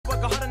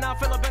now,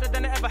 feeling better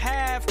than I ever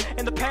have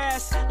in the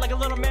past. Like a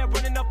little man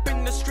running up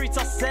in the streets,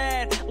 all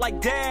sad,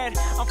 like dad.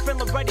 I'm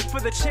feeling ready for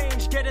the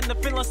change, getting the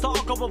feelings to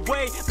all go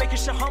away. Making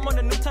sure I'm on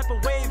a new type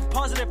of wave,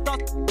 positive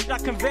thoughts that I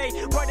convey.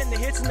 Writing the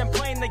hits and then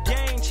playing the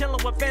game,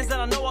 chilling with fans that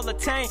I know I'll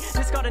attain.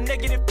 This got a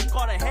negative,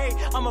 all the hate.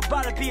 I'm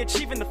about to be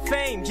achieving the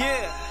fame,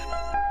 yeah.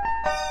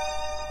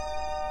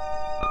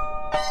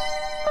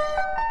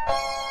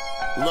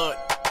 Look,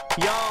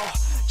 y'all,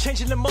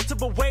 changing in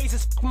multiple ways.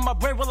 It's f***ing my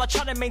brain while I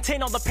try to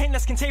maintain all the pain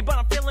that's contained. But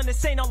I'm feeling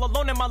insane, all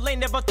alone in my lane.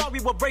 Never thought we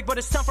would break, but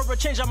it's time for a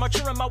change. I'm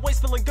maturing my ways,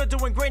 feeling good,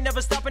 doing great.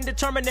 Never stopping,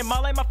 determined in my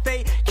life, my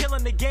fate.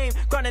 Killing the game,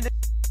 grinding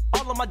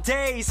all of my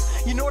days.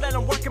 You know that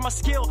I'm working my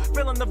skill,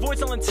 filling the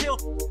voids all until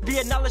be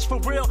acknowledged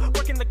for real.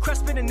 Working the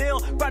crest, spinning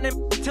ill,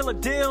 grinding till a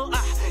deal.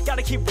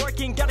 Gotta keep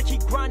working, gotta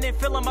keep grinding,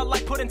 filling my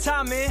life, putting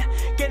time in.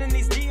 Getting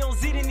these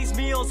deals, eating these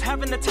meals,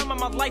 having the time of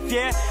my life,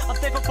 yeah. I'm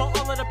thankful for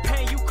all of the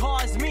pain you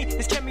caused me,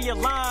 it's kept me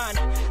aligned.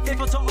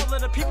 Thankful to all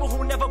of the people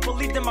who never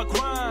believed in my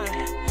grind.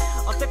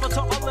 I'm thankful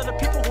to all of the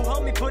people who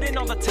helped me put in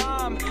all the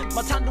time.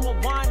 My time to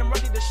unwind, I'm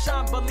ready to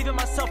shine. Believe in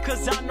myself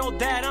cause I know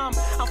that I'm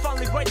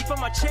finally ready for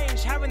my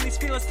change. Having these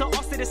feelings to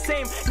all stay the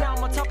same. Now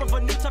I'm on top of a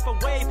new type of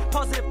wave.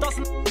 Positive thoughts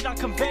that I'm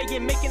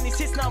conveying. Making these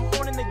hits, now I'm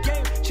owning the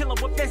game. Chilling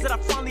with fans that I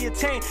finally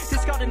attained.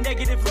 This got a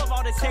negative love,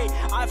 all this hate.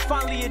 I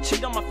finally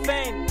achieved all my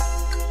fame.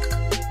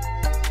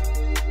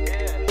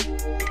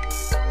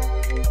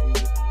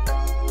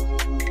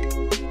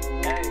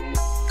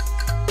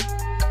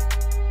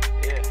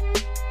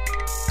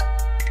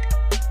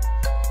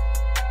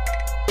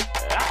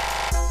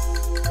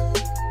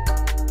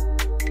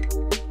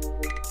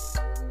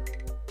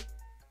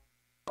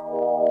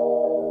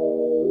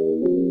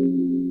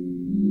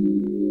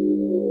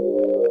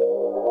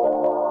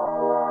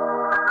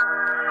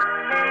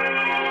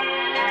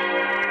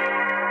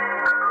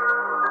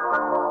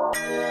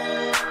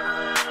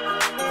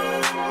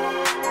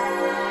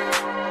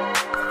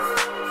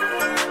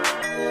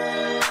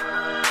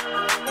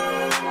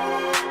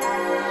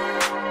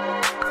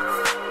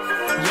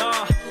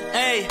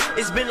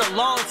 It's been a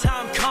long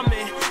time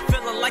coming,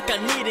 feeling like I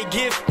need to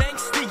give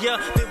thanks to ya.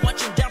 Been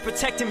watching down,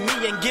 protecting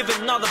me and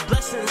giving all the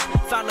blessings.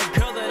 Found a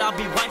girl that I'll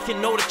be wifing,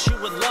 know that you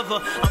would love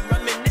her. I'm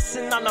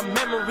reminiscing on the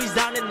memories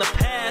down in the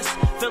past.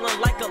 Feeling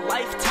like a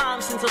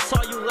lifetime since I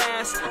saw you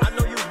last. I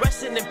know you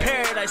resting in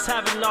paradise,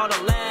 having all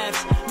the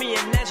laughs. Me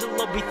and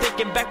Angela be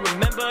thinking back,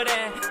 remember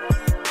that?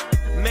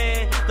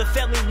 Man, the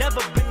family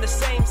never been the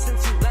same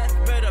since you left.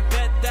 Better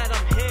bet that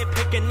I'm here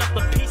picking up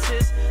the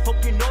pieces.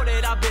 Hope you know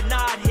that I've been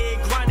out here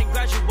grinding,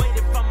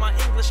 graduated from my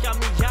English, got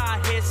me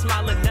out here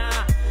smiling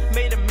now.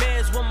 Made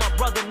amends with my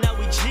brother, now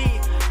we G.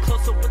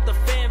 Closer with the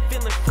fam,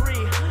 feeling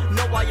free.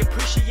 Know I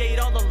appreciate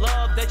all the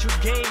love that you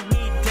gave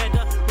me,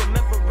 Dada.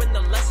 Remembering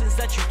the lessons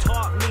that you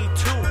taught me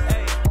too, ayy.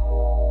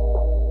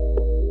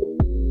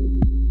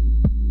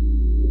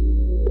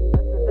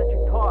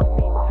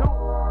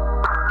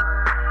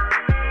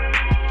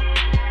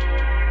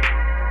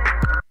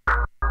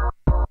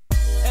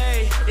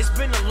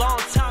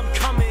 Long time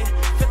coming,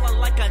 feeling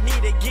like I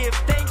need to give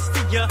thanks to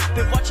ya.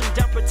 Been watching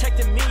down,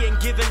 protecting me and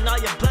giving all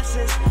your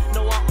blessings.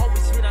 Know I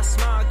always feel that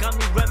smile, got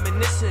me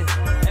reminiscing.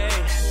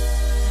 Hey,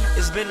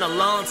 it's been a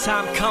long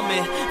time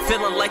coming,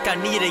 feeling like I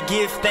need to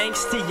give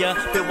thanks to ya.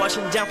 Been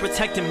watching down,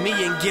 protecting me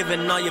and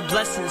giving all your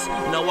blessings.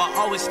 Know I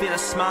always feel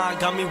that smile,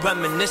 got me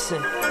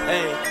reminiscing.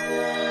 Hey,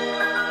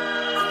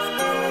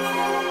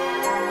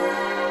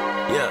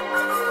 yeah,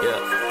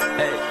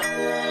 hey.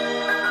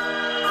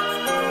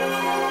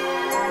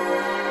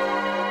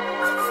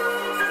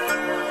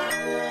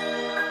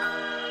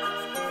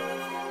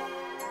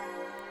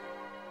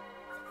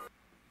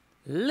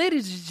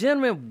 Ladies and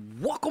gentlemen,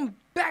 welcome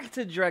back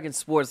to Dragon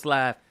Sports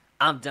Live.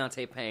 I'm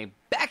Dante Payne,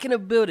 back in the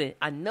building.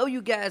 I know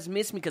you guys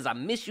miss me because I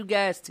miss you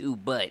guys too,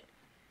 but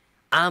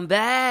I'm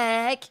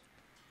back.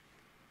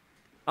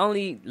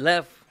 Only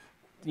left,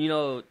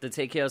 to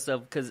take care of stuff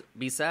because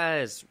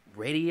besides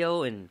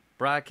radio and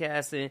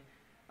broadcasting,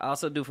 I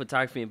also do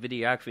photography and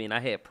videography, and I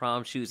had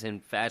prom shoots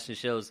and fashion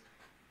shows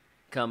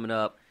coming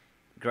up,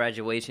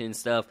 graduation and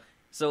stuff.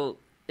 So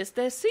it's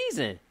that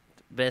season.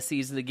 Best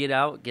season to get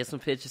out, get some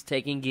pictures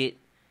taken, get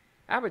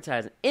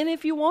advertising. And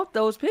if you want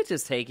those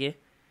pictures taken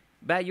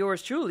by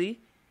yours truly,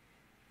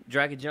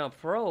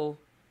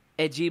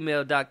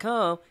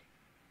 DragonjumpPro@gmail.com,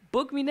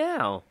 book me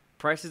now.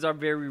 Prices are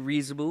very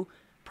reasonable.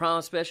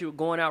 Prom special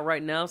going out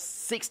right now,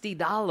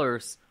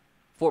 $60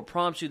 for a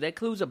prom shoot. That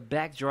includes a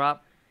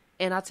backdrop,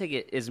 and I'll take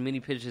it as many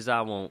pictures as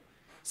I want.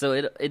 So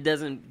it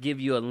doesn't give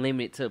you a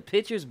limit to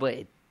pictures, but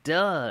it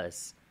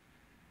does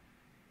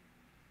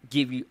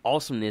give you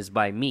awesomeness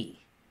by me.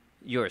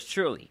 Yours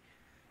truly.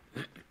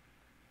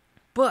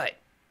 But,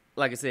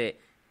 like I said,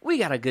 we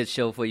got a good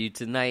show for you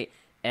tonight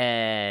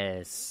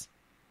as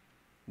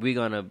we're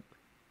going to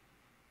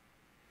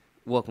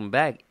welcome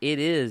back. It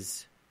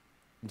is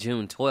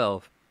June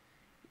 12th.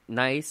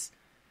 Nice.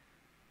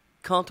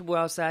 Comfortable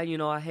outside.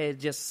 I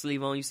had just a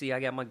sleeve on. You see, I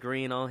got my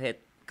green on, had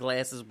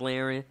glasses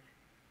blaring.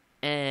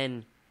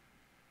 And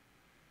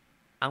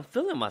I'm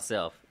feeling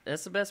myself.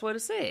 That's the best way to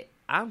say it.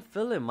 I'm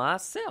feeling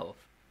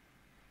myself.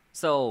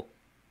 So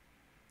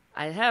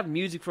I have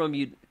music from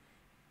you.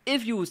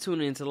 If you was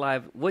tuning into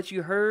live, what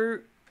you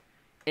heard,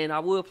 and I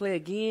will play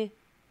again,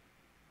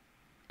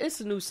 it's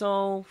a new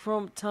song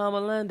from Tom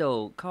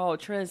Orlando called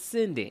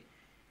Transcendent.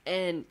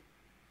 And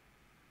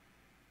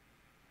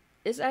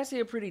it's actually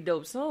a pretty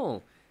dope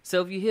song.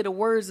 So if you hear the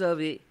words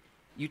of it,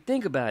 you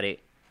think about it.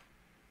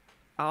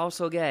 I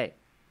also got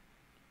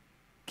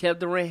Kevin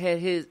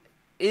Durant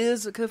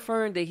is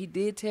confirmed that he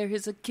did tear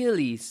his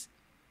Achilles,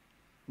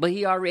 but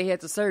he already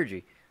had the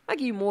surgery. I'll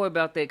give you more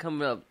about that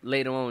coming up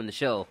later on in the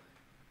show.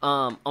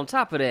 On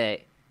top of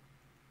that,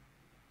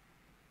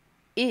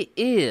 it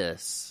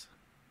is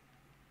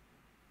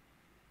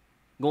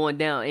going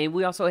down. And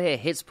we also had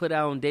hits put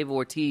out on David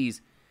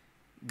Ortiz.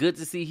 Good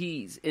to see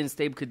he's in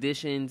stable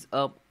conditions,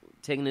 up,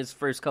 taking his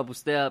first couple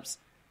steps.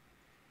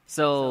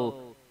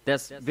 So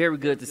that's very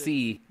good to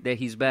see that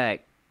he's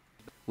back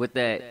with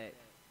that.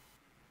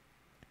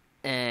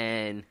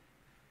 And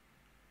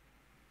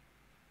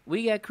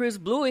we got Chris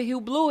Blewett, who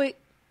blew it,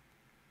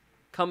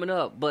 coming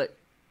up. But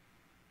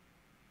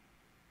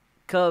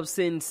Cubs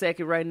sitting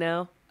second right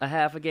now, a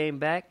half a game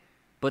back.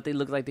 But they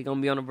look like they're going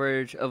to be on the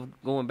verge of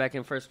going back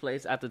in first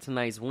place after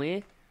tonight's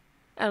win.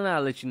 And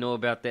I'll let you know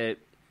about that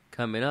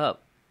coming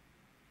up.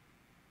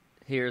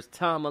 Here's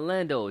Tom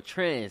Orlando,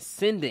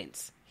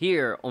 Transcendence,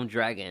 here on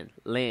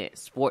Dragonland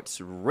Sports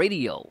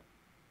Radio.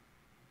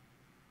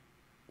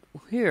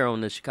 Here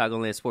on the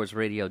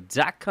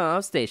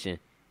ChicagolandSportsRadio.com station.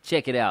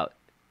 Check it out.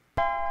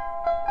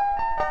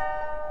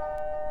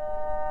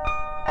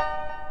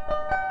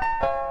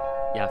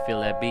 Y'all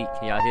feel that beat?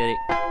 Can y'all hear it?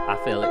 I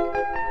feel it.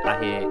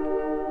 I hear it.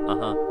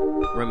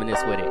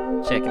 Reminisce with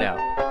it. Check it out.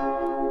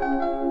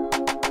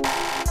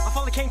 I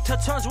finally came to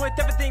terms with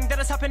everything that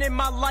has happened in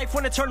my life.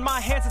 When I turned my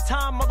hands to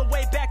time, all the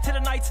way back to the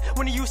nights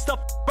when you used to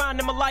around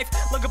in my life.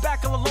 Looking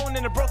back all alone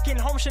in a broken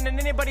home, shouldn't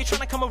anybody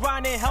trying to come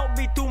around and help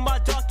me through my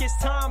darkest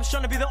times.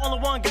 Trying to be the only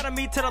one, gotta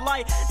meet to the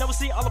light. Now we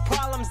see all the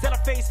problems that I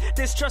face,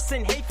 distrust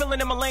and hate filling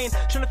in my lane.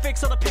 Trying to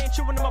fix all the pain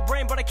chewing in my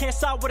brain, but I can't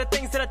stop with the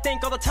things that I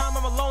think all the time.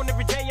 I'm alone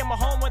every day in my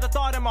home with a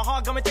thought in my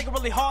heart. Got me thinking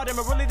really hard. Am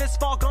I really this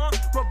far gone?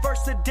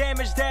 Reverse the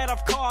damage that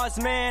I've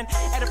caused, man.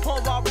 At a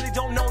point where I really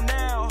don't know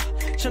now.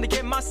 Trying to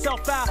get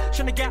myself out,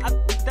 trying to get out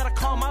that I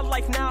call my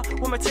life now.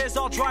 When my tears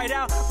all dried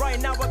out,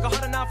 right now I go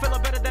harder now,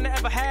 feeling better than I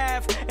ever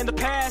have in the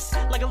past.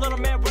 Like a little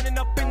man running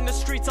up in the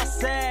streets, all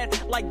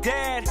sad, like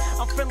dad.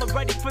 I'm feeling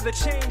ready for the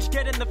change,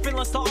 getting the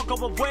feelings to all go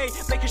away.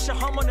 Making sure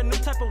I'm on a new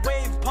type of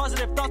wave,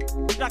 positive thoughts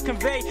that I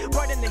convey.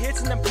 Writing the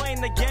hits and then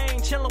playing the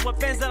game, chilling with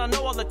fans that I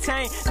know I'll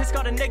attain. This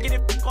got a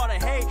negative, got a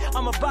hate.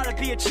 I'm about to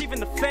be achieving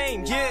the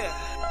fame, yeah.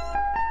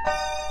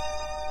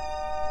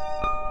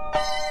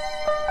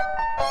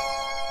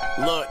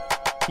 Look,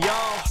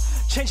 y'all,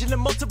 changing in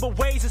multiple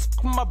ways. It's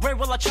my brain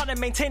while I try to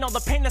maintain all the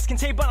pain that's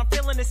contained. But I'm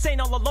feeling insane,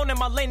 all alone in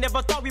my lane.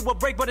 Never thought we would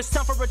break, but it's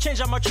time for a change.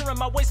 I'm maturing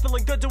my ways,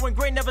 feeling good, doing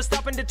great. Never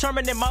stopping,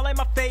 determined in my life,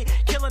 my fate.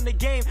 Killing the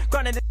game,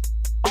 grinding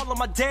all of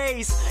my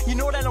days. You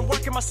know that I'm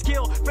working my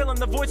skill, filling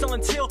the voids all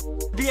until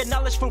be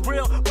acknowledged for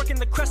real. Working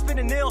the crest,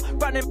 spinning ill,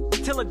 grinding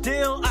till a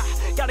deal.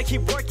 Gotta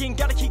keep working,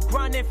 gotta keep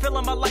grinding,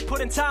 filling my life,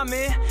 putting time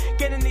in.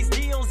 Getting these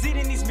deals,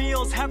 eating these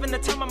meals, having the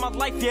time of my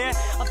life, yeah.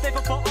 I'm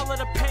thankful for all of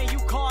the pain you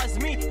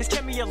caused me, it's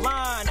kept me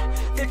aligned.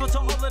 Thankful to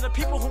all of the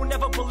people who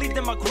never believed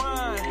in my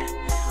grind.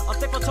 I'm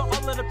thankful to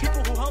all of the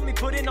people who helped me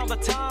put in all the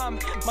time.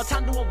 My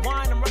time to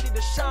unwind, I'm ready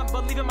to shine.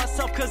 Believe in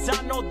myself cause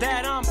I know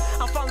that I'm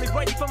finally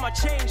ready for my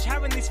change.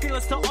 Having these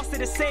feelings still all stay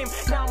the same.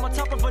 Now I'm on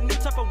top of a new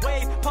type of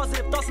wave.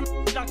 Positive thoughts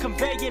that I'm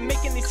conveying.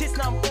 Making these hits,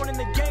 now I'm on in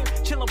the game.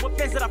 Chilling with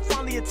fans that I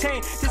finally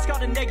attained.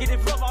 Discard the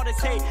negative, love all this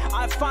hate.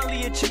 I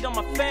finally achieved on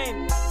my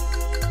fame.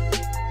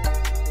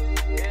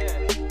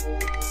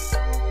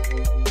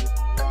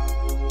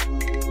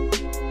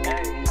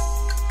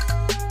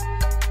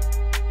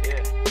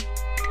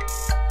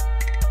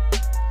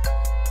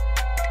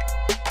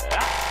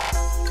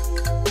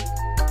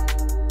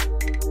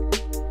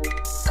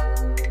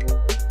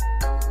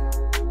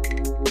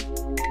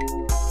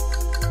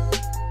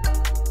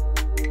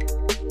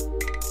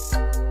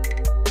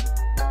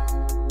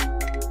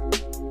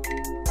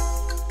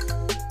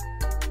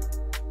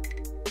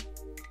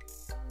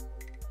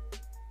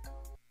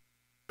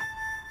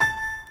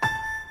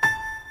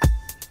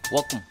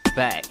 Welcome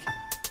back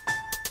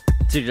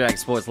to Dragon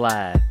Sports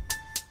Live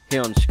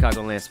here on the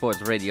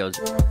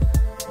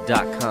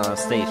ChicagolandSportsRadio.com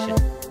station.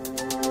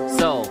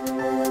 So,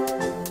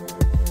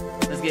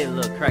 let's get a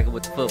little cracking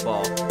with the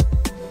football.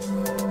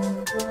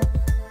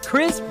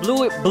 Chris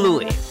Blewett blew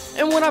it.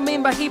 And what I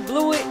mean by he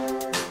blew it,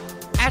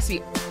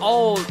 actually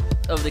all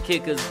of the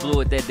kickers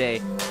blew it that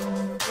day.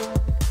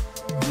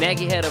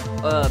 Nagy had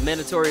a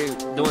mandatory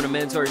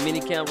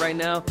minicamp right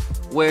now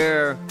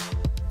where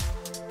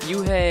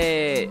you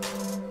had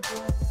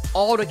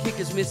all the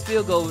kickers missed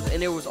field goals,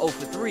 and there was 0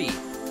 for 3.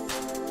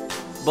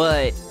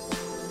 But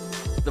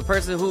the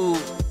person who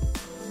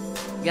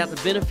got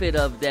the benefit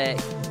of that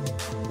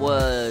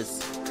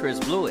was Chris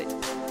Blewett.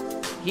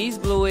 He's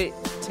Blewett,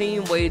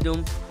 team weighed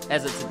him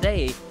as of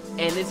today,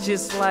 and it's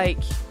just like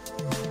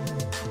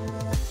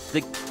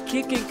the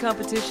kicking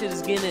competition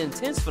is getting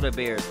intense for the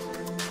Bears.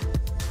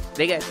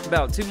 They got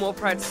about 2 more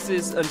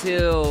practices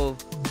until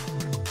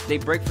they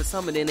break for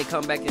summer. Then they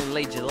come back in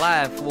late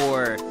July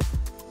for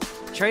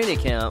training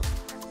camp.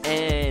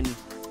 And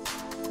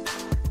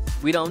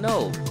we don't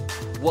know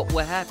what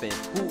will happen.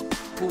 Who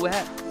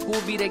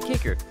will be that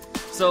kicker?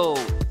 So,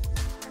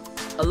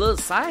 a little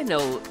side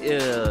note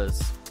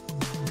is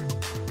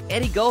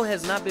Eddie Go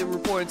has not been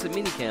reporting to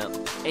minicamp,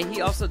 and he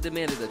also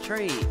demanded a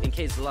trade in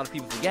case a lot of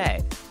people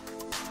forgot.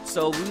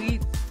 So we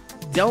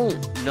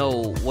don't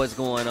know what's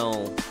going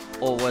on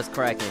or what's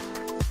cracking.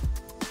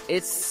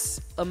 It's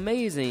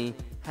amazing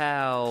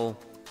how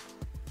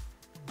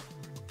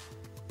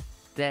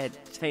that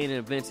chain of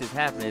events is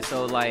happening.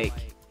 So like,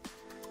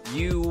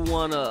 you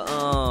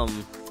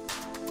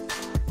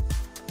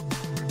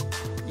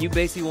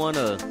basically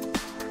wanna,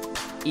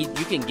 you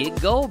can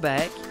get Go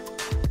back,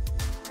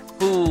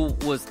 who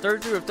was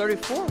 33 or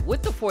 34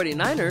 with the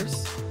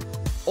 49ers,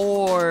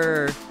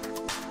 or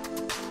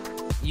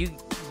you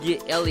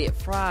get Elliott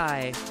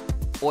Fry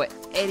or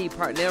Eddie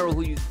Partnero,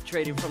 who you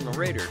traded from the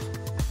Raiders.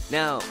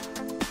 Now,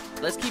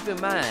 let's keep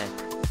in mind,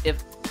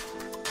 if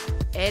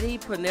Eddie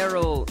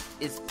Partnero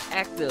is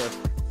active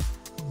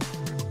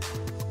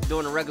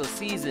during the regular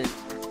season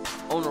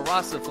on the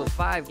roster for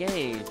 5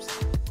 games,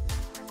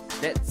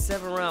 that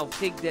 7th-round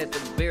pick that the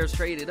Bears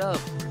traded up,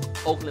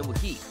 Oakland would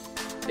keep.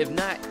 If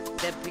not,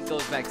 that pick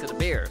goes back to the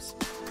Bears.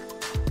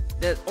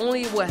 That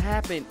only will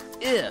happen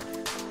if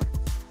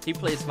he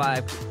plays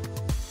 5.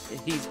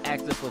 He's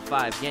active for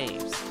 5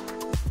 games.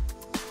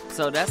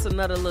 So that's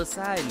another little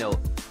side note.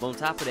 But on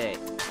top of that,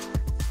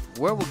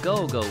 where would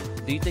Go?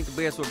 Do you think the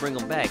Bears will bring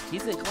him back?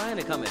 He's inclined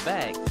to coming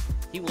back.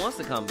 He wants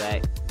to come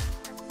back.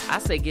 I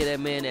say get that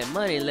man that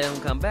money and let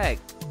him come back.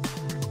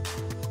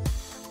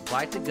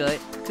 Bite the gut.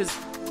 Because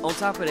on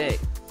top of that,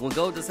 when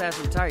Go decides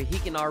to retire, he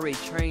can already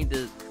train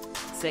the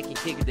second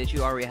kicker that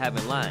you already have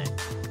in line.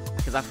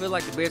 Because I feel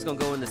like the Bears going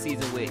to go in the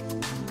season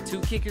with 2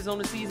 kickers on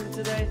the season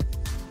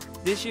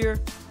this year.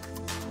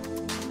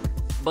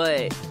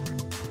 But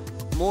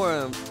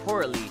more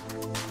importantly,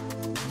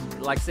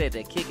 like I said,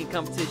 that kicking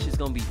competition is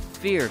going to be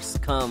fierce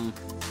come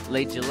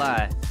late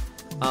July.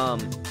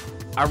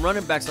 Our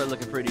running backs are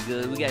looking pretty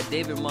good. We got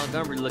David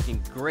Montgomery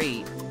looking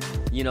great.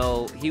 You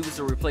know, he was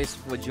a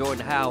replacement for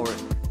Jordan Howard,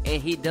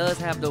 and he does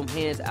have them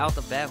hands out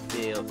the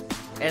backfield,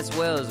 as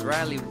well as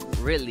Riley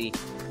Ridley,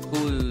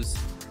 who's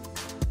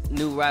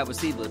new wide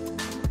receiver.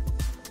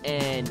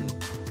 And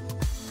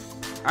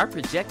our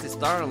projected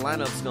starting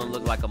lineup is going to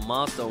look like a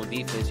monster on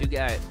defense. You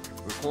got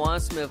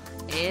Raquan Smith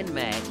and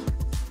Mack,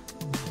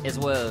 as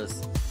well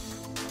as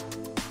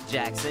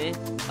Jackson,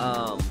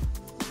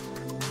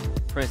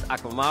 Prince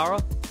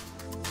Akamara,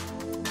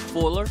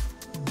 Fuller.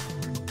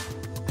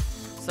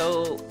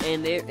 So,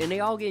 and they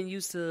all getting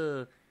used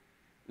to,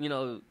 you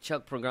know,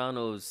 Chuck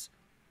Pagano's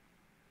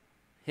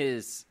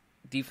his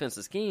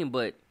defensive scheme,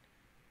 but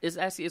it's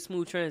actually a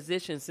smooth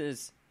transition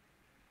since,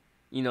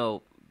 you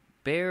know,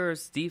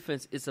 Bears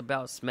defense is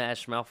about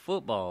smash mouth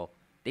football.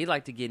 They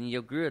like to get in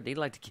your grill. They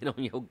like to get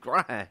on your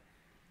grind.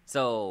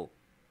 So,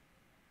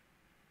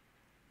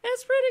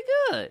 that's pretty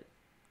good.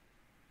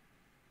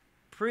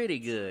 Pretty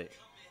good.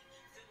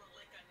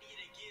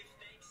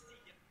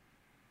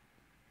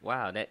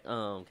 Wow, that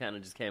kind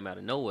of just came out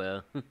of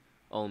nowhere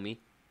on me.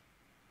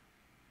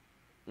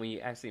 When you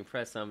actually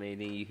press something and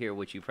then you hear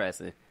what you're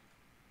pressing.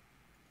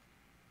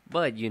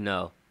 But, you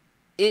know,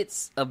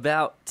 it's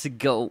about to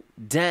go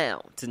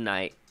down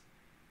tonight.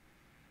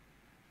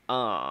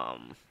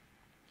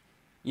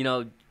 You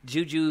know,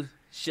 Juju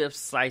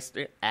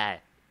Smith-Schuster,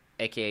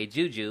 aka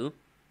Juju,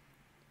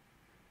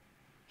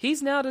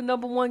 he's now the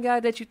number 1 guy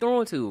that you're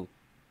throwing to.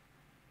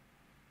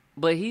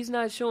 But he's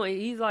not showing.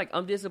 He's like,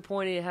 I'm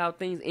disappointed how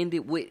things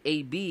ended with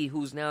AB,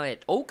 who's now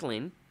at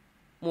Oakland.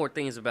 More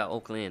things about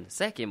Oakland in a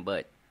second,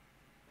 but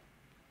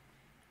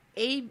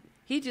Abe,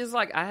 he just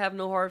like, I have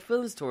no hard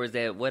feelings towards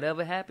that.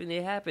 Whatever happened,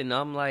 it happened.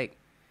 I'm like,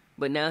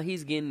 but now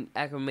he's getting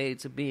acclimated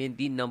to being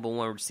the number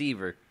 1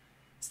 receiver.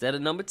 Instead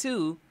of number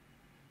 2,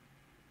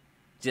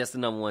 just the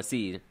number 1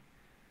 seed.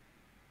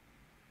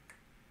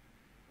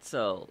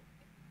 So,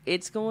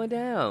 it's going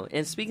down.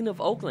 And speaking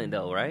of Oakland,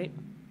 though, right?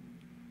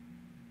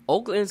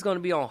 Oakland's going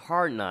to be on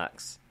Hard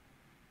Knocks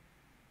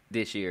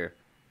this year.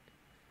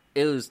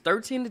 It was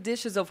 13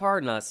 editions of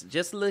Hard Knocks.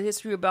 Just a little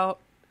history about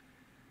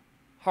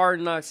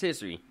Hard Knocks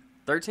history.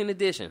 13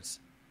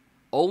 editions.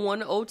 01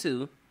 to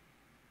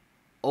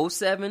 02.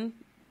 07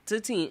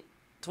 to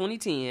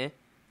 2010.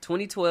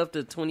 2012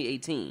 to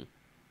 2018.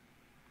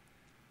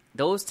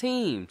 Those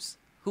teams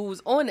who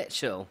was on that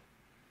show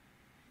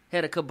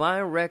had a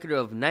combined record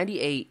of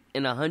 98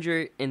 and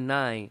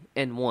 109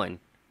 and 1.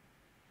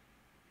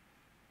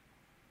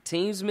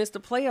 Teams missed the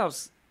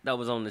playoffs that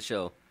was on the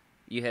show.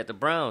 You had the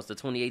Browns, the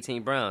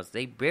 2018 Browns.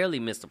 They barely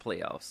missed the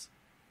playoffs.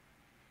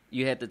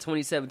 You had the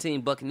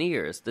 2017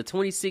 Buccaneers, the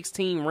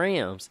 2016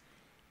 Rams,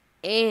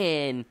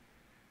 and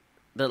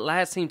the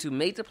last team to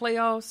make the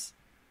playoffs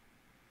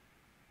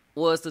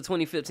was the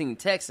 2015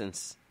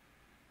 Texans.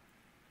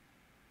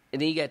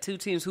 And then you got 2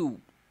 teams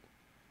who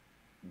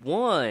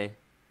won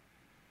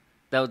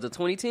That was the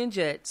 2010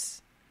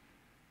 Jets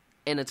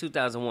and the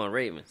 2001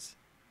 Ravens.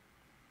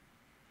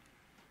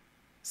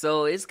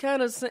 So it's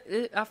kind of,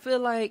 I feel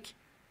like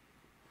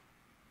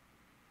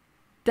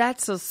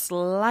that's a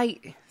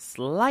slight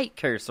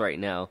curse right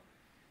now.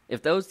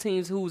 If those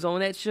teams who's on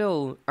that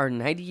show are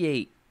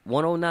 98,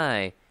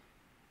 109,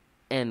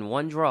 and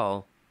one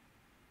draw,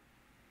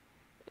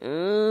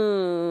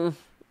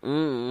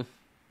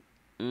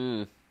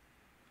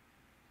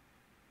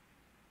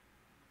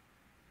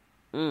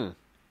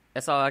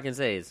 that's all I can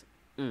say is,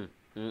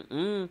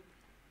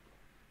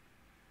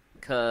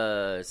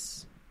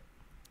 cause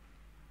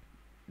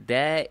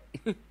that,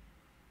 and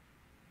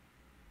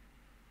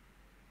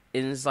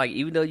it's like,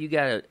 even though you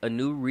got a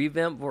new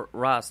revamped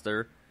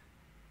roster,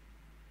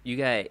 you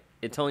got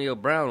Antonio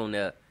Brown on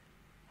there,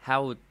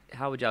 how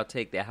would y'all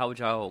take that? How would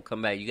y'all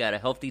come back? You got a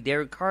healthy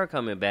Derek Carr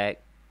coming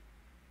back.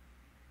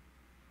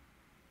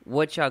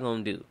 What y'all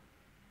gonna do?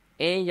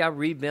 And y'all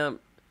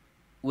revamped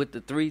with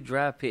the 3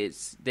 draft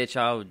picks that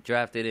y'all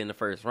drafted in the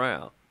first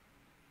round.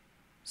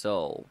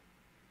 So,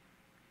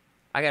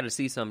 I got to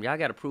see something. Y'all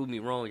got to prove me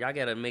wrong. Y'all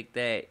got to make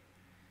that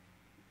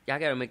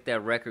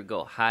record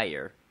go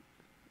higher.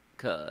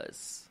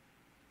 Because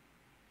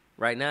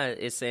right now,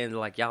 it's saying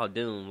like y'all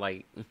doomed.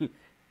 Like,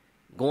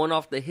 going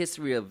off the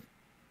history of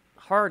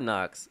Hard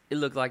Knocks, it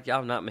looks like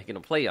y'all not making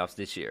the playoffs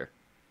this year.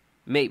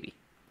 Maybe.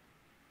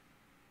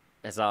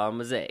 That's all I'm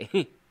going to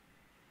say.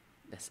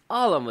 That's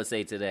all I'm going to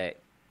say to that.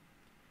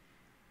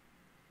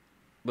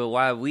 But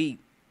while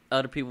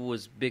other people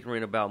was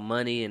bickering about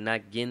money and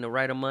not getting the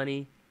right of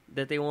money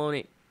that they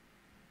wanted,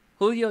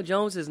 Julio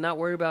Jones is not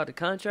worried about the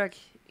contract.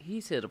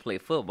 He's here to play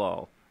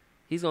football.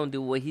 He's going to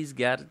do what he's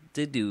got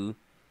to do,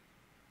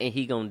 and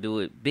he going to do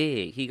it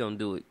big. He going to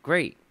do it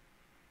great.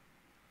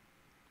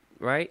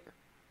 Right?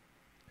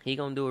 He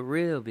going to do it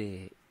real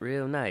big,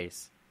 real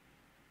nice.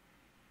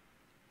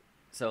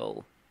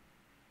 So,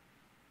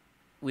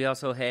 we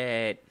also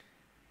had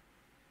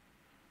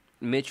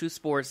Mitchell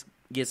Sports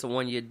gets a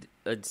 1-year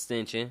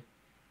extension.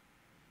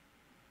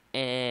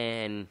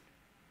 And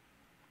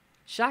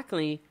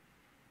shockingly,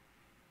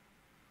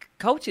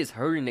 coaches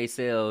hurting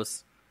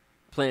themselves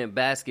playing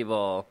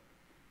basketball.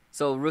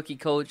 So rookie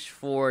coach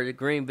for the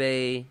Green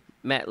Bay,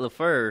 Matt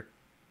LaFleur,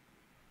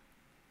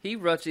 he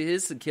ruptured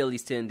his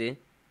Achilles tendon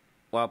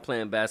while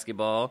playing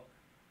basketball.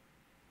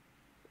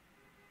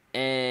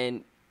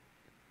 And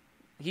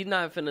he's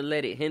not finna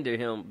let it hinder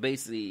him.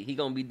 Basically, he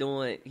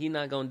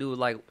not gonna do it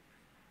like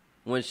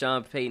when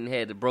Sean Payton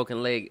had the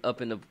broken leg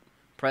up in the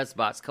press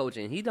box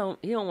coaching. He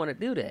don't want to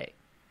do that.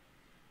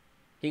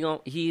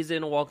 He's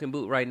in a walking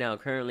boot right now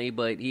currently,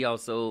 but he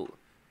also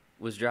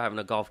was driving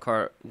a golf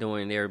cart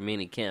during their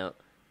mini camp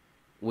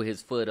with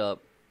his foot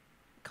up,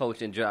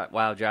 coaching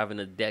while driving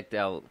a decked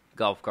out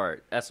golf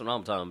cart. That's what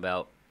I'm talking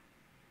about.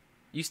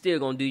 You still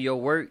gonna do your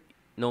work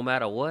no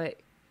matter what.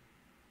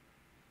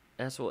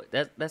 That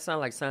sounds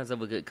like signs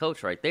of a good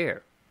coach right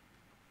there.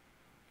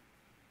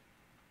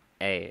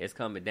 Hey, it's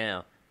coming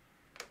down.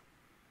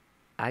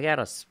 I got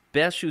a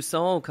special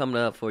song coming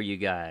up for you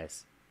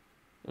guys.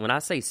 When I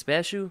say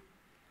special,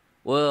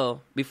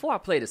 well, before I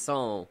play the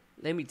song,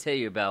 let me tell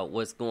you about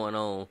what's going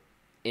on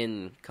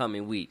in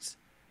coming weeks.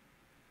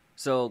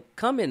 So,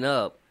 coming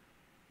up,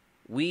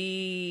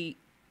 there's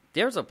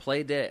a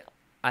play that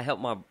I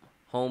helped my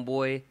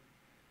homeboy,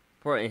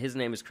 and his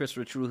name is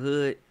Christopher True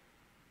Hood,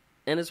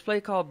 and it's a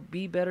play called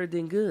Be Better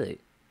Than Good.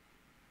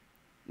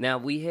 Now,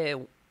 we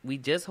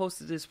just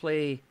hosted this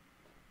play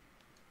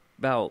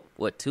about,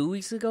 2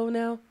 weeks ago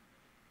now?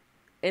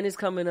 And it's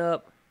coming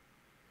up,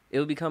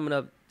 it'll be coming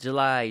up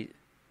July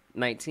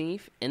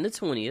 19th and the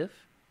 20th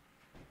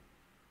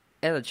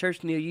at a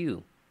church near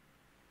you.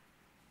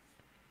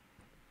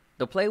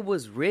 The play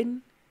was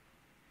written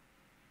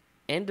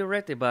and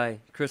directed by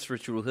Christopher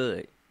True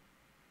Hood.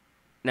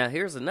 Now,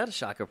 here's another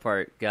shocker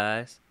part,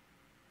 guys.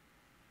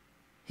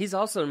 He's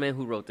also the man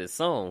who wrote this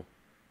song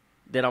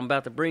that I'm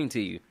about to bring to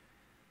you.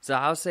 So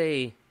I'll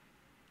say,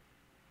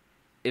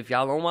 if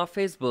y'all on my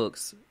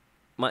Facebooks,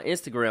 my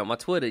Instagram, my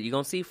Twitter, you're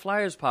going to see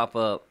flyers pop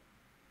up.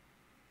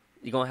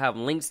 You're going to have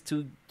links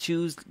to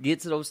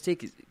get to those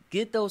tickets.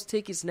 Get those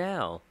tickets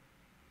now.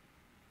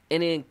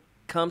 And then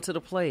come to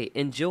the play.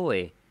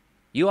 Enjoy.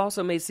 You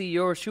also may see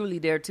yours truly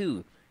there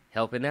too.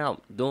 Helping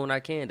out. Doing what I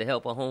can to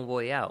help a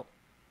homeboy out.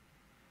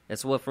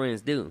 That's what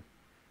friends do.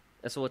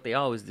 That's what they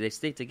always do. They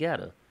stick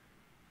together.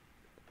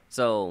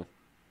 So,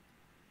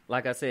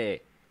 like I said,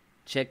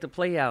 check the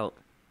play out.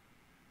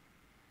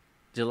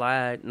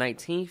 July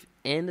 19th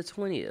and the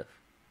 20th.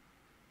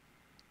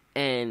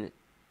 And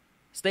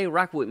stay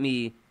rock with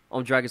me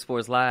on Dragon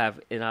Sports Live,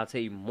 and I'll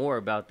tell you more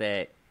about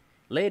that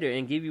later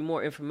and give you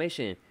more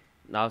information.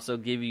 And I'll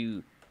also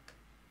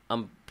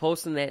I'm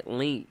posting that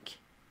link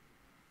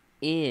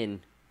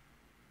in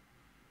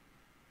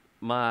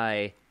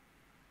my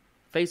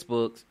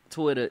Facebook,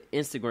 Twitter,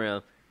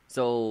 Instagram.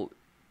 So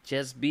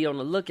just be on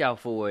the lookout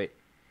for it.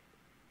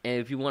 And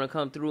if you want to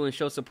come through and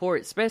show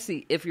support,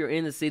 especially if you're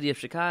in the city of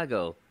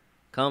Chicago,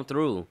 come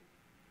through.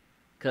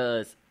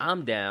 Because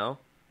I'm down.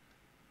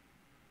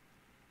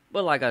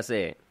 But like I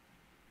said,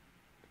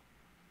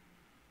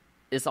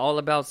 it's all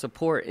about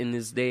support in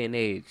this day and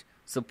age.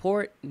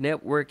 Support,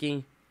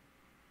 networking,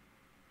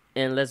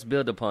 and let's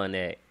build upon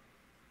that.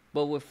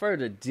 But with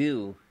further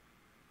ado,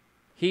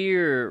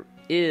 here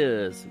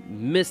is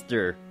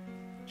Mr.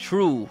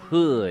 True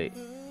Hood.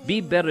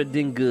 Be better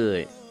than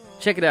good.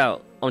 Check it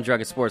out on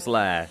Dragon Sports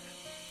Live.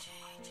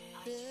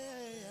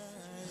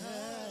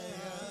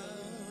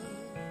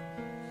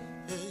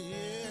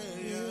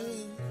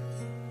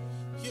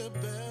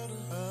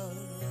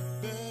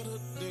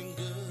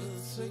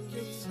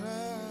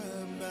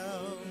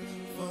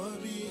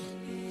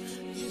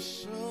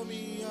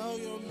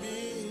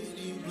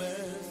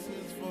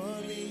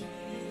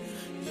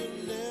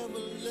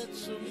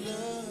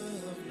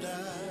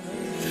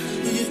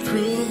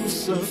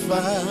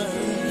 Crucified,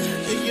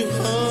 and you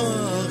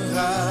hung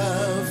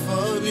high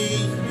for me,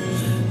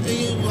 and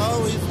you've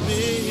always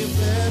been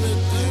better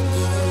than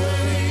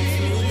good.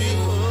 You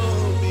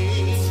hold me,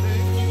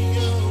 taking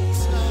your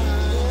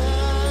time,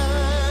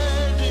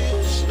 you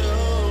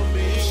showing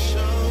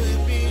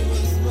me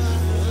what's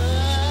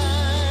mine.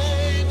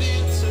 You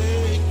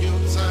take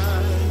your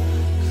time,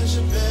 'cause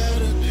you're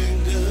better than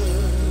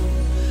good,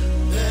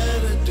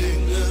 better than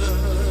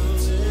good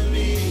to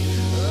me.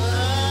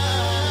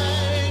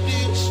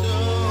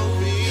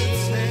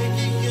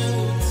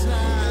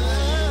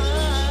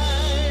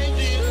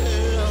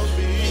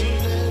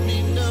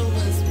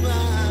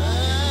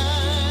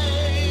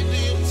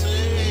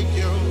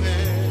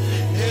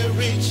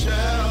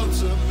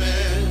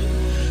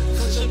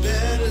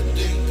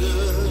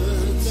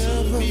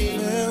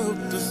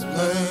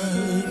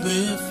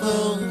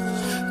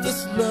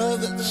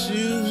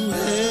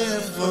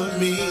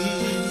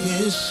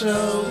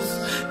 Shows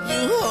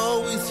you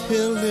always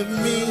healing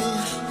me.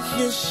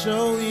 You're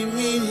showing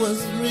me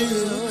what's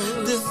real.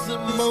 This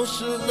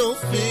emotional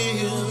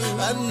feel,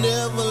 I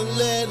never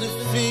let it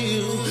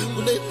feel.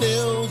 When they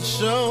nailed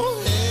your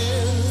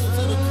hands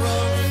to the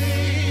cross,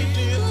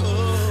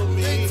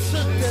 they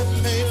took that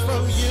pain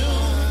from you.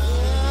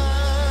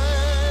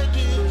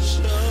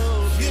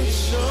 You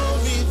show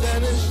me that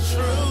it's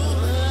true.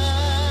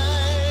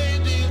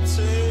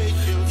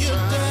 You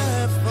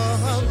died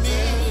for me.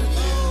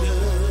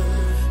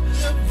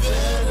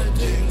 Better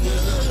than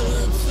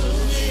good to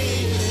me.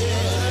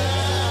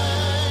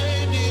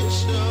 You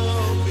show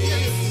me,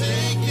 you're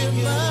taking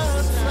my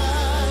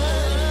side.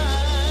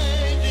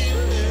 You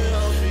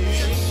help me,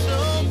 you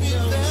show me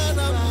that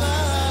I'm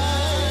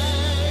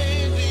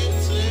mine. You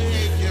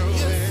take your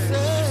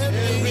hand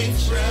and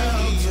reach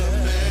out to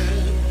me,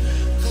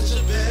 'cause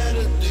you're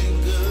better than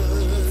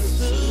good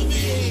to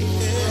me.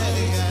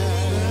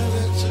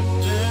 That you're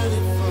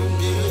better from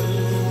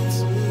good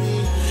to me.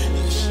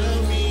 You show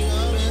me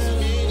all this.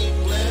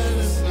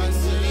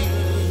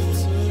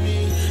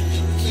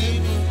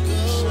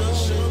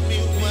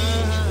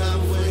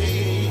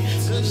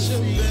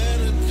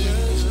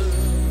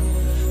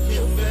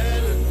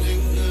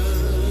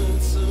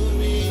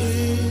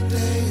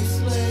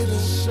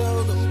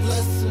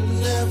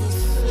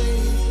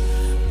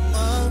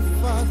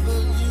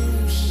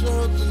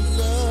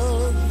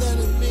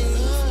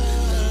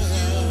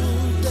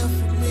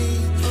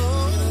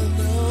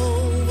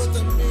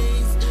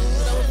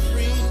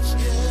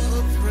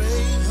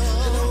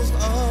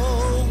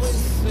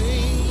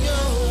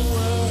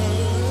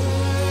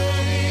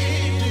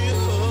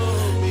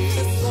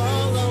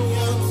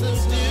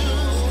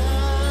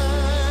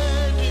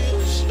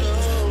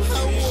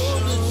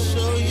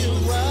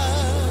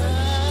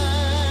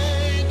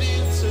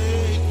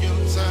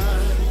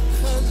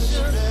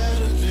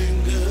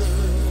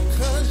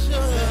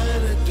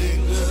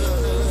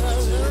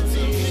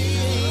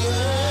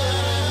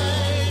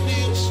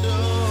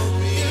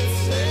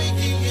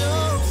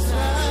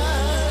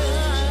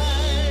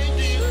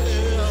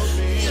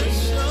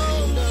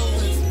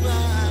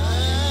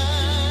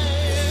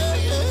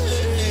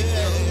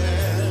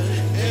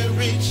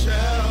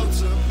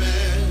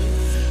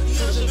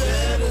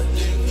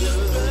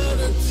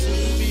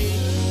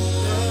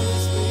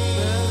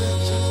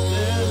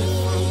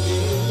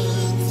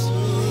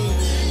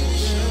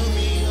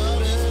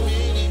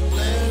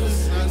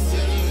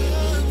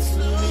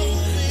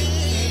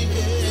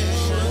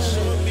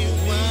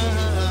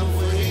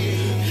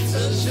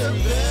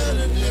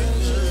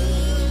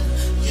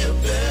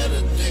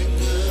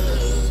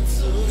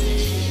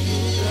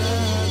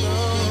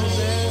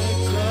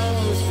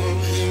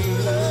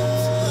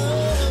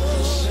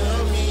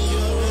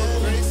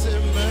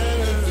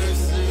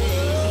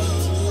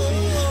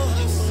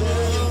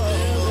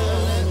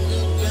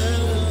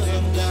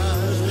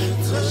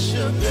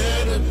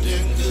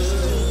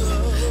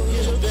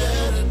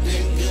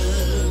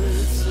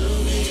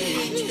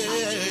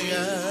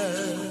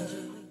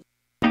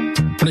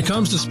 When it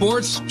comes to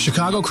sports,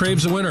 Chicago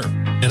craves a winner.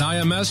 At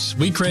IMS,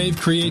 we crave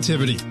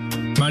creativity.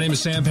 My name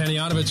is Sam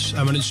Paniotovich.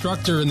 I'm an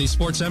instructor in the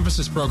Sports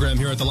Emphasis program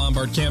here at the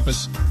Lombard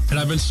campus, and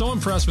I've been so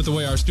impressed with the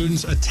way our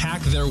students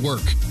attack their work.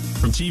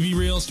 From TV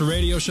reels to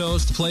radio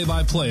shows to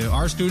play-by-play,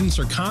 our students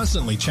are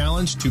constantly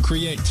challenged to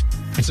create.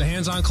 It's a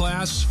hands-on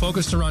class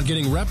focused around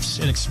getting reps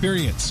and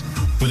experience.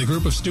 With a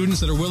group of students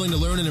that are willing to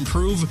learn and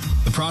improve,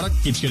 the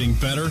product keeps getting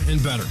better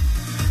and better.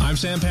 I'm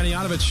Sam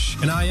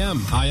Paniotovich, and I am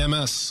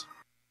IMS.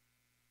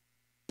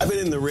 I've been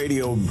in the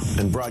radio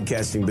and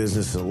broadcasting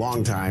business a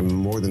long time,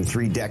 more than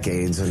 3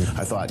 decades, and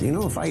I thought,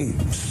 if I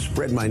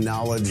spread my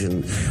knowledge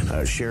and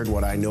shared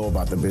what I know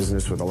about the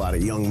business with a lot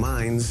of young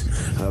minds,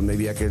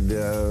 maybe I could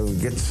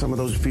get some of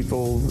those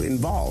people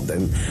involved.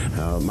 And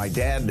my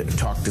dad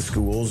talked to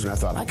schools, and I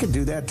thought I could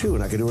do that too,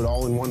 and I could do it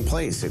all in one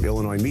place at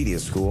Illinois Media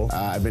School.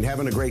 I've been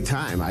having a great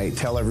time. I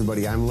tell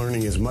everybody I'm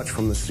learning as much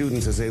from the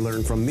students as they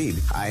learn from me.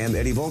 I am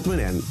Eddie Volkman,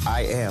 and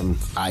I am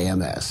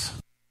IMS.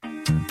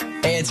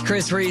 Hey, it's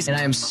Chris Reese, and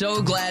I am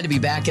so glad to be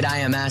back at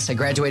IMS. I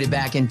graduated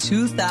back in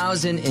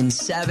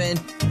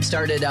 2007,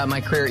 started my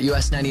career at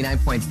US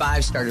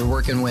 99.5, started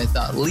working with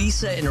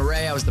Lisa and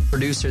Ray. I was the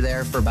producer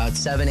there for about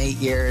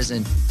 7-8 years,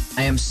 and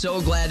I am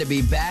so glad to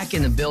be back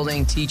in the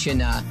building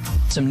teaching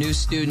some new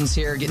students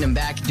here, getting them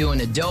back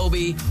doing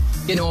Adobe,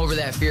 getting over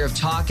that fear of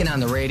talking on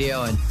the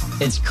radio. And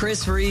it's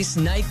Chris Reese,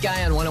 Night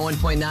Guy on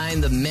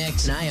 101.9 The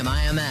Mix, and I am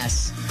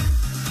IMS.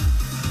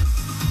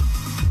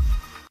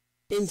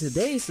 In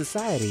today's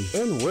society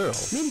and world,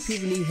 many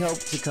people need help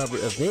to cover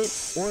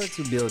events or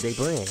to build a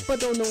brand, but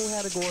don't know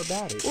how to go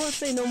about it, or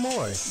say no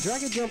more.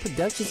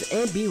 Dragonjumpproductions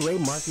and B.Rae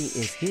Marketing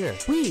is here.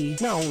 We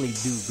not only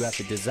do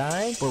graphic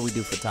design, but we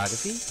do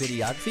photography,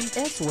 videography,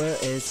 as well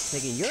as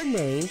taking your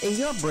name and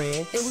your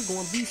brand, and we're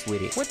going beast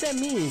with it. What that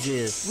means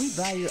is we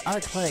value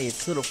our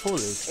clients to the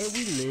fullest, and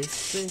we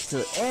listen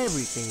to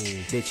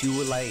everything that you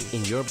would like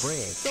in your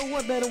brand. So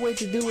what better way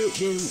to do it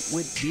than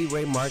with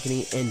B.Rae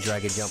Marketing and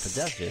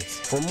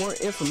Dragonjumpproductions? For more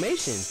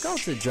information, go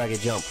to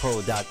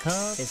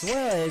Dragonjumpro.com as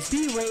well as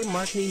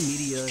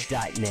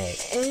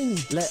BRaeMarketingMedia.net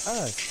and let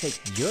us take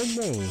your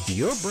name,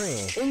 your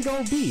brand, and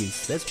go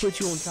beast. Let's put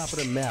you on top of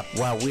the map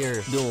while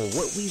we're doing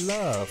what we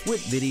love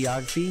with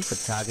videography,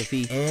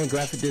 photography, and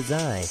graphic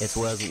design, as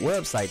well as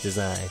website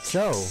design.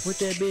 So, with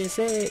that being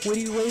said, what are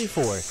you waiting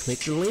for? Click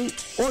the link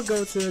or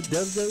go to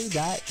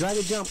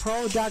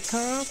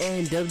www.DragonjumpPro.com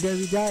and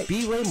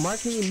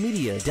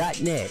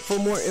www.BRaeMarketingMedia.net for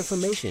more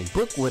information.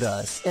 Book with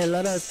us and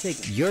let us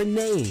take your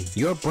name,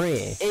 your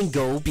brand, and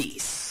go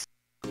beast.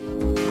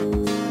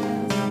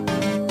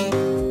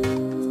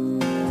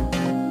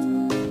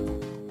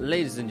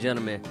 Ladies and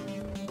gentlemen,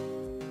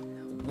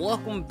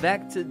 welcome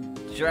back to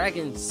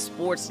Dragon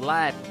Sports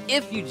Live.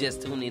 If you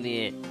just tuning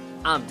in,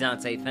 I'm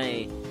Dante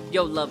Payne,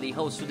 your lovely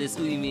host for this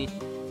evening,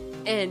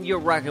 and you're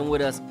rocking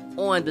with us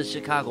on the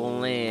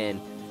Chicagoland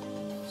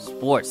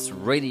sports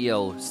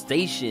radio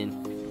station,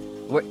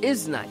 where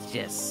it's not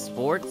just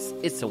sports,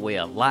 it's a way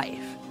of life.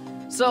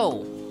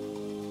 So,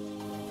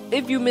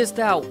 if you missed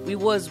out, we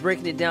was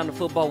breaking it down to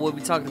football where we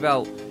talked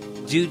about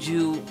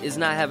Juju is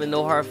not having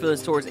no hard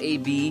feelings towards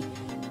AB,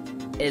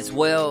 as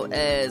well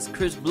as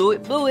Chris blew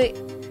it,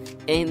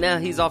 and now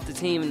he's off the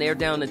team and they're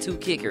down to 2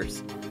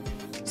 kickers.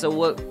 So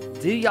what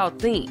do y'all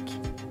think?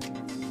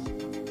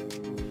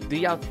 Do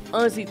y'all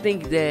honestly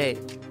think that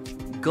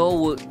Go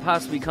would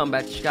possibly come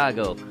back to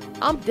Chicago?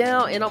 I'm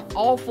down and I'm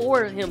all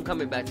for him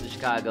coming back to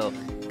Chicago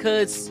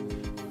because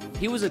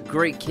he was a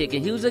great kicker.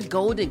 He was a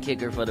golden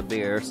kicker for the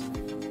Bears.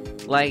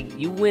 Like,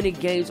 you winning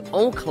games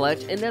on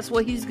clutch, and that's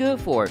what he's good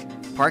for.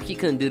 Parkey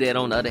couldn't do that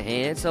on the other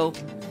hand, so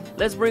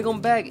let's bring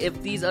him back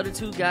if these other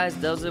 2 guys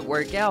doesn't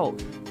work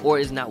out or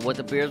is not what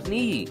the Bears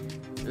need.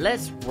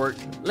 Let's go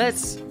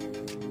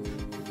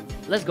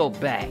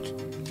back.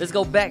 Let's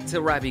go back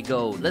to Robbie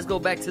Gould. Let's go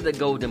back to the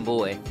Golden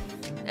Boy.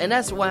 And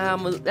that's how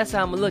I'm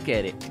gonna look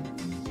at it.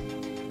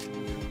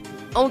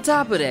 On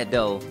top of that,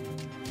 though,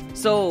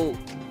 so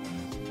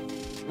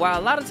while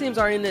a lot of teams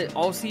are in the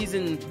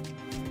all-season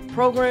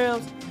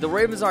programs, the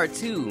Ravens are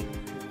too.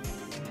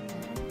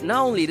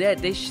 Not only that,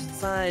 they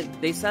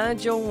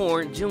signed Joe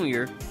Horn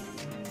Jr.,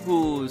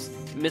 who's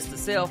Mr.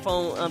 Cell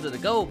Phone Under the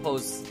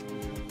Goalpost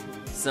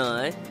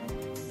son,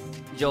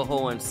 Joe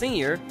Horn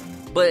Sr.,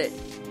 but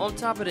on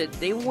top of that,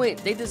 they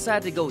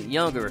decided to go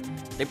younger.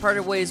 They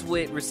parted ways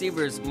with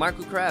receivers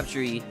Michael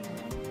Crabtree,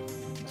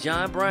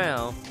 John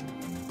Brown,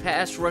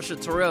 pass rusher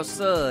Terrell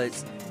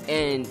Suggs,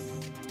 and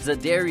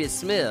Zadarius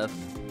Smith,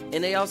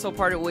 and they also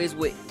parted ways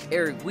with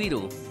Eric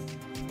Weedle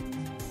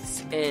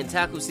and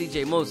tackle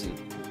C.J. Mosley.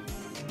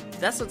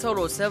 That's a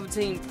total of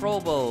 17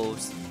 Pro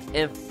Bowls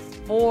and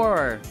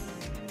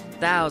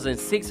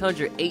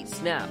 4,608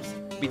 snaps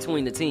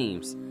between the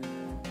teams.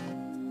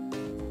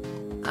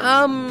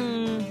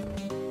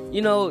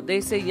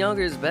 They say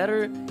younger is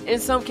better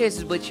in some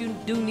cases, but you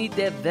do need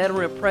that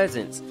veteran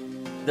presence.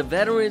 The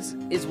veterans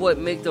is what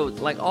make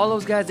all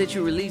those guys that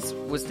you released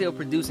was still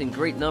producing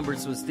great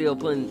numbers, was still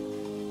putting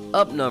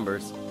up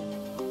numbers.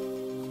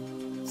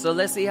 So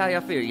let's see how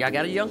y'all feel. Y'all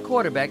got a young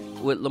quarterback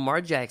with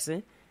Lamar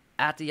Jackson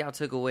after y'all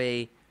took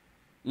away,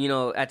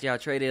 after y'all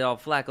traded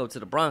off Flacco to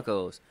the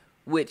Broncos,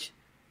 which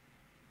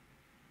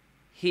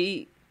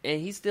he's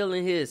still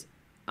in his,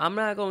 I'm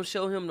not going to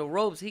show him the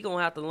ropes. He going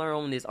to have to learn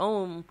on his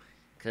own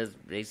because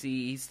they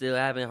see he's still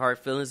having hard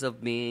feelings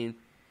of being,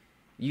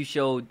 you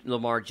showed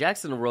Lamar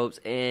Jackson the ropes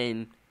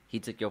and he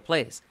took your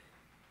place.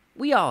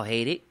 We all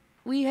hate it.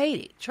 We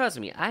hate it. Trust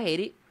me, I hate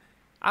it.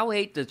 I would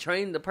hate to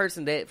train the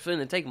person that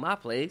finna take my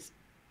place.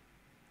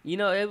 You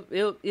know,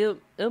 it'll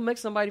make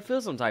somebody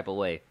feel some type of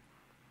way.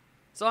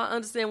 So I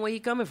understand where he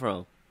coming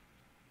from.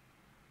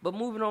 But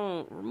moving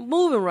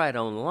right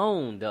on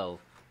along, though.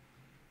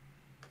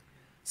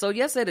 So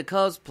yesterday the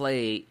Cubs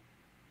played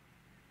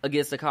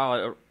against the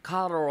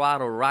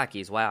Colorado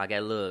Rockies. Wow, I got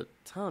a little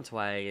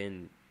tongue-tied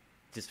and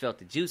just felt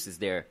the juices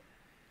there.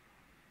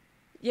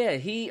 Yeah,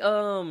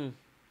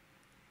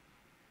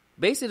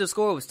 basically the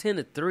score was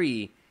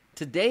 10-3.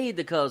 Today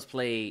the Cubs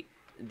played.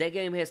 That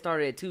game had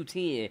started at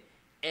 2:10,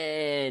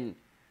 and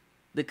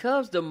the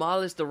Cubs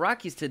demolished the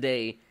Rockies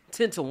today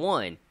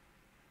 10-1.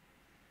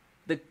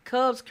 The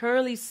Cubs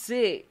currently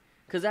sit,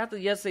 because after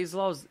yesterday's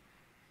loss,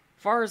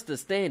 far as the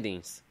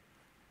standings,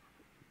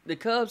 the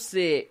Cubs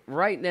sit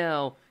right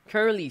now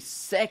currently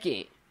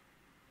second.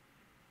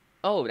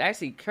 Oh,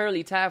 actually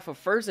currently tied for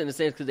first in a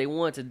sense because they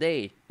won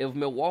today. If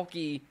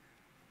Milwaukee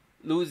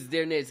loses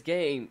their next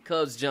game,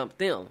 Cubs jump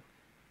them.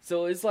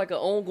 So it's like an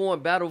ongoing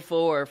battle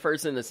for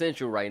first in the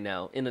Central right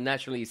now, in the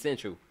National League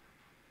Central.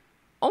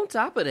 On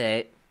top of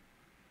that,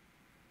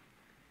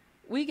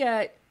 we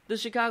got the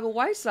Chicago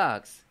White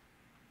Sox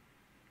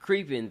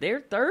creeping.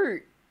 They're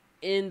third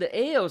in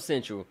the AL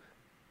Central,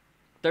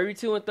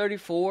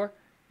 32-34,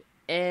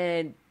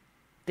 and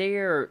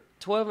they're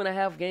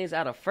 12.5 games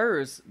out of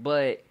first,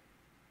 but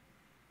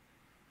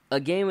a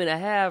game and a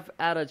half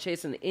out of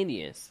chasing the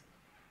Indians.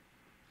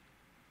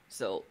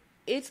 So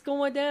it's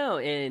going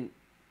down, and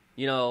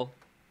you know,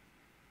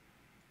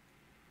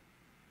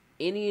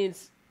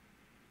 Indians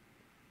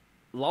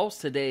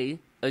lost today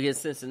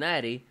against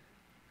Cincinnati,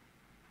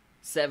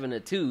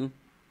 7-2.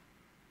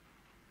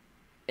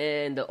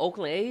 And the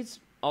Oakland A's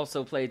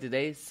also played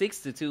today,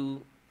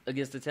 6-2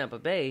 against the Tampa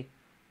Bay.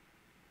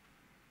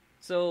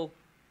 So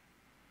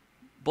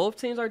both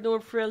teams are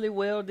doing fairly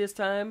well this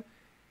time.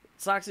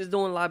 Sox is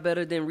doing a lot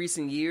better than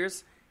recent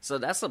years, so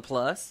that's a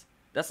plus.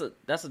 That's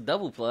a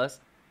double plus.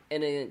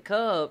 And then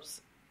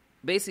Cubs,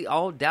 basically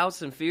all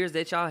doubts and fears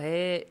that y'all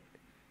had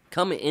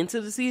coming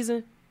into the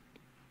season,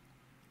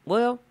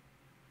 well,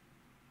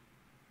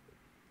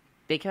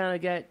 they kind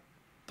of got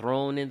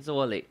thrown in the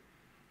toilet.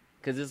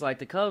 Because it's like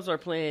the Cubs are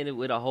playing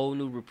with a whole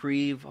new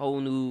reprieve,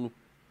 in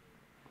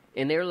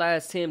their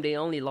last 10, they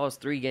only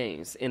lost 3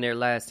 games in their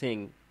last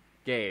 10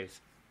 games.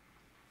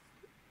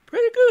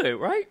 Pretty good,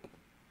 right?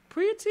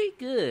 Pretty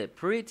good.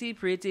 Pretty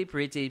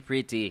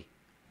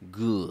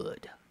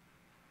good.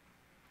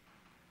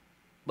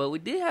 But we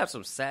did have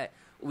some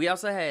we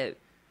also had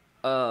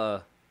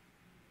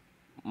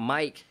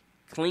Mike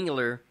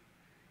Klingler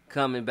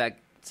coming back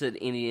to the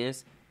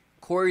Indians.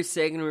 Corey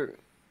Seager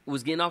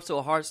was getting off to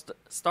a hard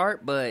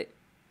start, but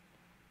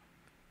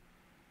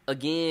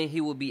again,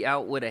 he will be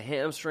out with a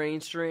hamstring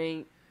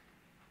strain.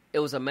 It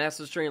was a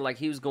massive strain, like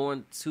he was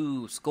going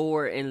to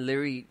score and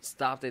literally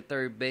stopped at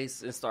third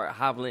base and started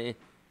hobbling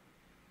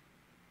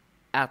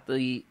after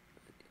he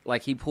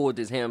pulled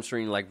his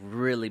hamstring like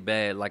really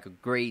bad, like a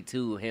grade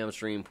 2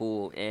 hamstring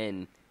pull,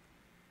 and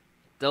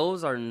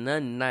those are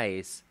none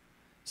nice,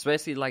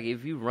 especially like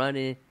if you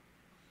running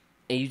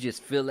and you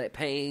just feel that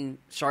pain,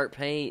 sharp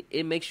pain,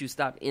 it makes you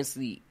stop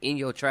instantly in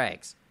your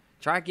tracks.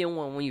 Try getting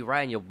one when you're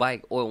riding your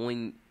bike or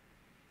when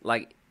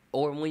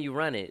you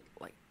run it.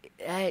 Like,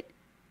 that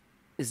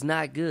is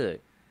not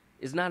good.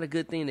 It's not a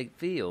good thing to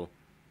feel.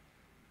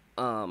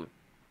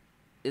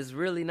 It's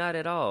really not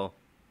at all.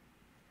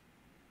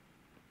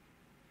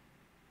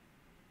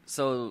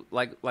 So,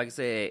 like I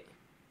said,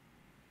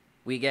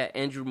 we got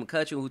Andrew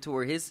McCutchen who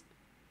tore his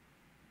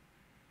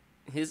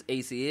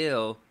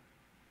ACL,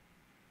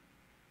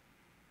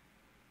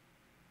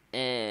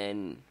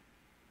 and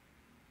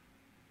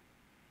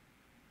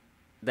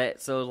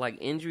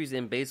injuries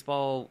in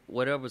baseball,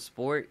 whatever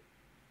sport,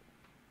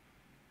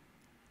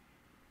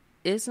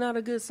 it's not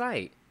a good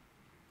sight.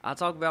 I'll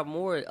talk about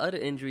more other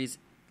injuries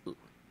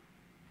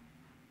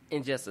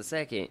in just a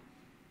second.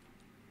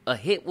 A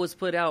hit was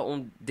put out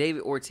on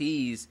David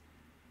Ortiz,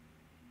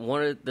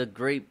 one of the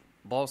great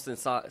Boston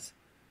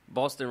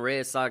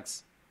Red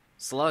Sox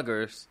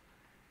sluggers,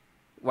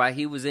 while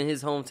he was in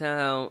his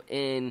hometown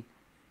in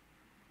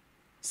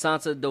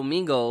Santo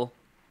Domingo.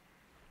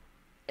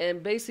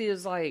 And basically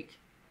it's like,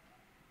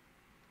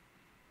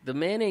 the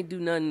man ain't do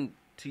nothing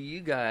to you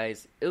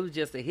guys. It was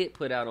just a hit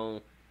put out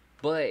on.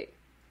 But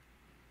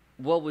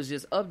what was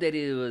just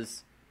updated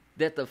was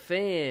that the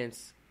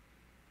fans,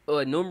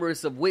 or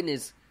numerous of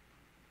witnesses,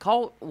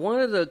 caught one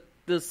of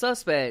the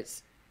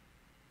suspects,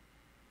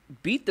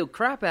 beat the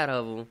crap out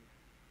of him,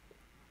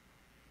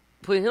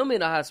 put him in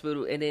the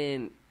hospital, and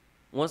then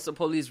once the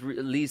police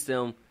released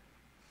him,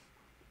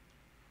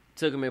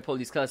 took him in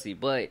police custody.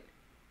 But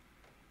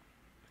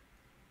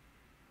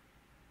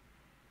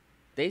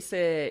they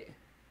said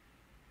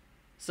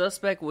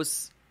suspect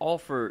was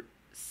offered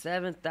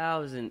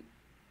 $7,000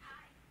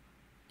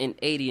 and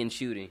 80 in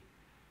shooting.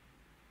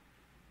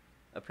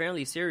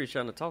 Apparently, Siri's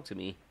trying to talk to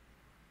me.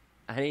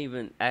 I didn't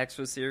even ask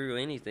for Siri or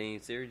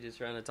anything. Siri just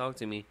trying to talk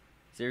to me.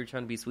 Siri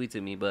trying to be sweet to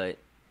me, but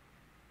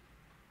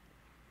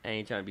I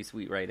ain't trying to be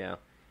sweet right now.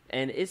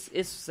 And it's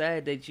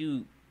sad that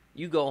you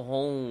go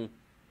home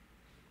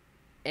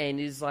and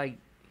it's like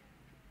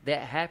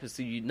that happens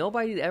to you.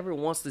 Nobody ever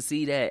wants to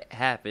see that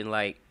happen.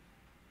 Like,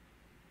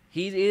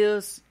 he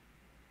is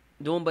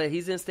doing, but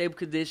he's in stable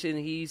condition.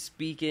 He's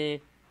speaking.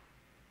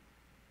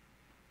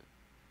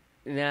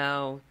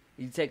 Now,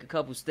 you take a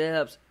couple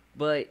steps,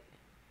 but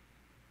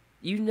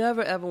you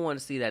never ever want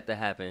to see that to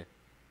happen.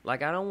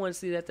 Like, I don't want to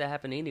see that to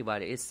happen to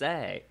anybody. It's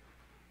sad.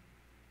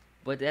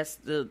 But that's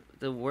the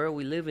world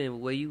we live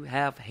in, where you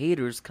have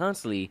haters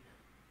constantly.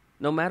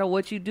 No matter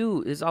what you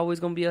do, it's always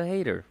going to be a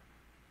hater.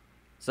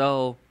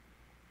 So,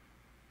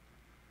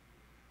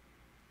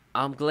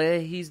 I'm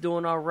glad he's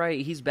doing all right.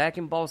 He's back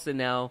in Boston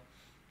now.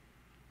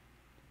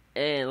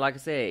 And like I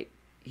said,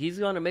 he's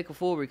going to make a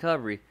full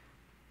recovery.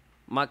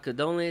 My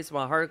condolences,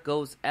 my heart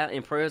goes out,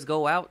 and prayers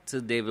go out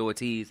to David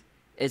Ortiz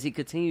as he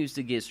continues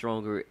to get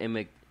stronger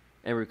and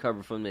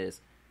recover from this.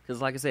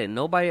 Because like I said,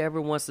 nobody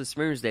ever wants to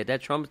experience that.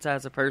 That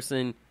traumatizes a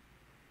person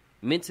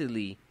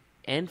mentally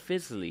and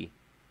physically.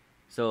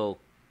 So,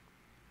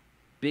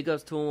 big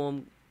ups to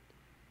him.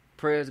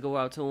 Prayers go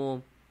out to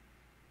him.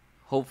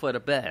 Hope for the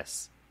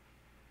best.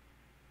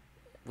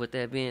 With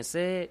that being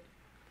said,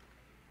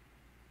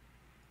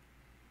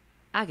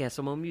 I got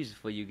some more music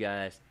for you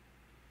guys.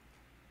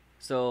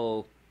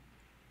 So,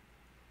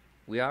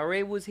 we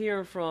already was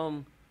hearing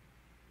from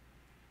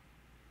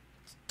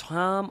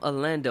Tom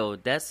Orlando.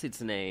 That's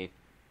his name.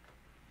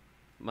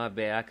 My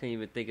bad, I couldn't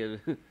even think of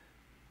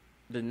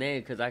the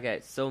name because I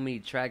got so many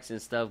tracks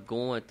and stuff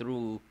going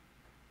through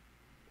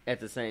at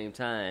the same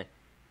time.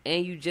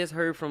 And you just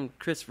heard from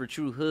Christopher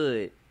True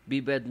Hood, Be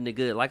Better Than the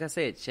Good. Like I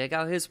said, check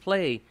out his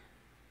play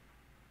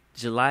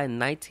July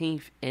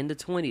 19th and the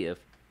 20th.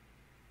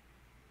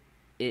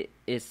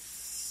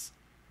 It's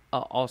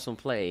an awesome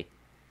play.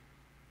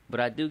 But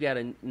I do got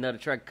another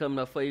track coming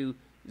up for you.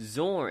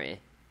 Zorin.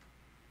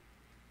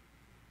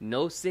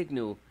 No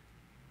Signal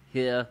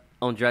here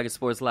on Dragon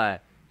Sports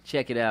Live.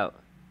 Check it out.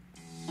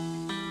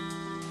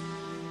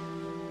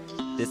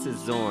 This is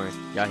Zorn.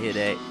 Y'all hear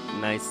that?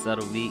 Nice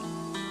subtle beat.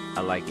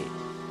 I like it.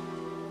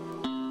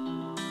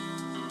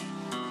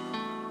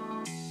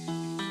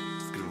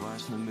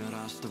 Скрываешь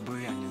номера, чтобы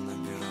я не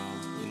набирал.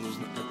 Не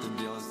нужно это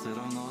делать, все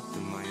равно ты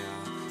моя.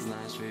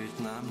 Знаешь, ведь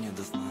нам не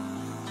до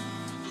сна.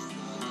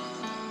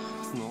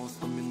 Снова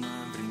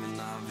вспоминаем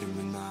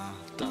времена.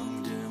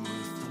 Там, где мы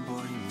с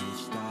тобой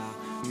мечта.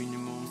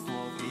 Минимум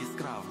слов и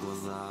искра в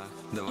глазах.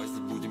 Давай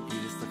забудем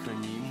или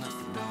сохраним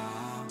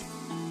навсегда.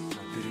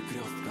 На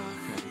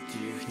перекрестках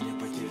этих не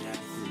потеряй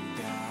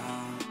себя.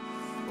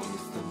 Он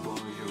с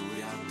тобою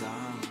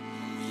рядом,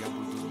 я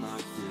буду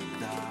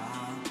навсегда.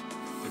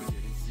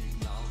 Потерян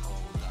сигнал,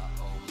 оу да.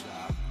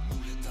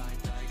 Улетай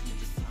дай к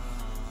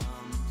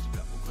небесам.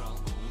 Тебя украл,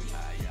 оу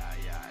я.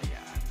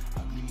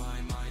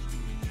 Обнимай, май, ты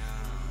меня.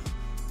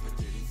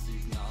 Потерян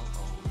сигнал,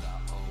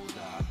 оу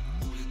да.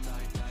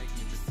 Улетай дай к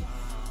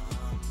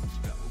небесам.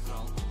 Тебя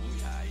украл, оу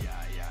я.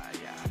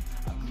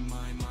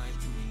 Обнимай, май,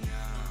 ты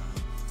меня.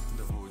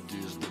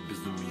 Доводишь до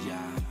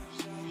безумия.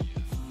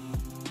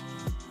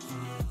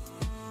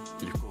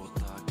 Легко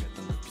так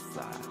это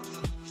написать.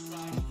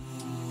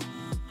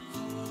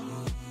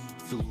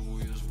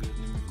 Целуешь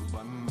бледными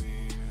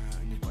губами.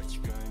 Не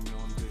пачкай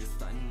имен,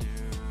 перестань.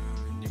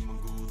 Не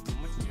могу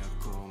думать ни о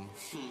ком.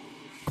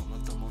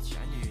 Комната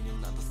молчания, не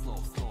надо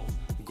слов.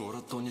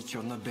 Город тонет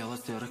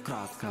черно-бело-серых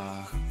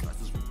красках.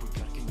 Красишь губы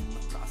ярко не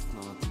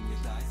напрасно. Ты мне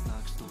дай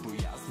знак, чтобы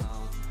я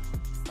знал.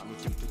 Стану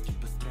тем, кто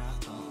тебя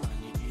спрятал, а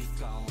не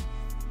искал.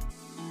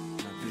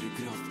 На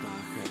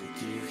перекрестках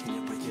этих не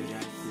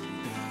потеряй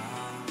себя.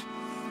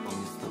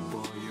 Он с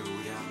тобою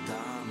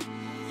рядом,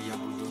 я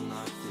буду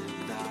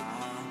навсегда.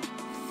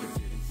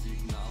 Потерян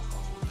сигнал,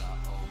 оу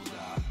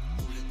да.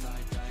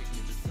 Улетай дай к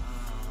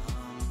небесам.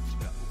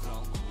 Тебя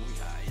украл, оу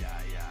я.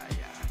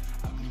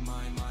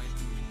 Обнимай, май,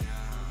 ты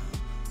меня.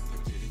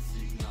 Потерян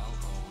сигнал,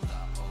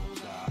 оу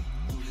да.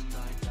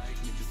 Улетай дай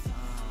к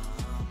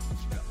небесам.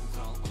 Тебя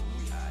украл, оу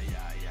я.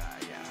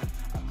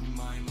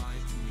 Обнимай, май,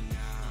 ты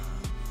меня.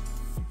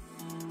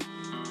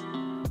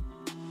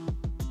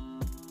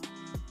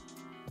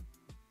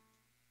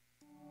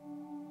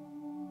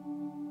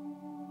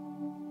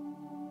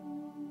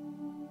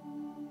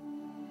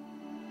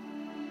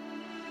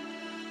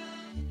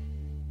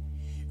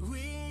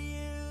 We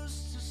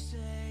used to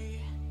say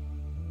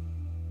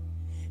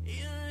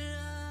in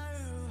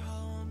our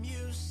home,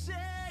 you say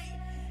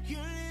you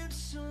need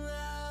some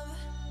love,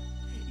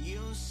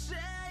 you say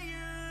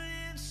you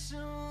need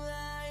some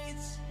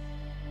light.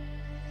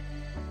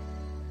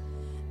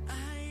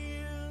 I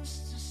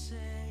used to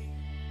say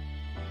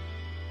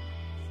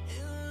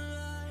in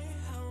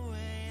my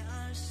way,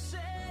 I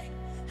say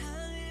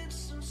I need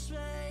some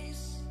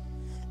space,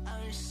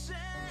 I say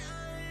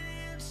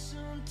I need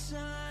some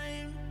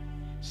time.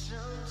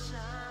 Sometimes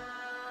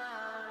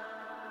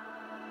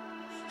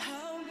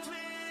I'll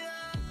be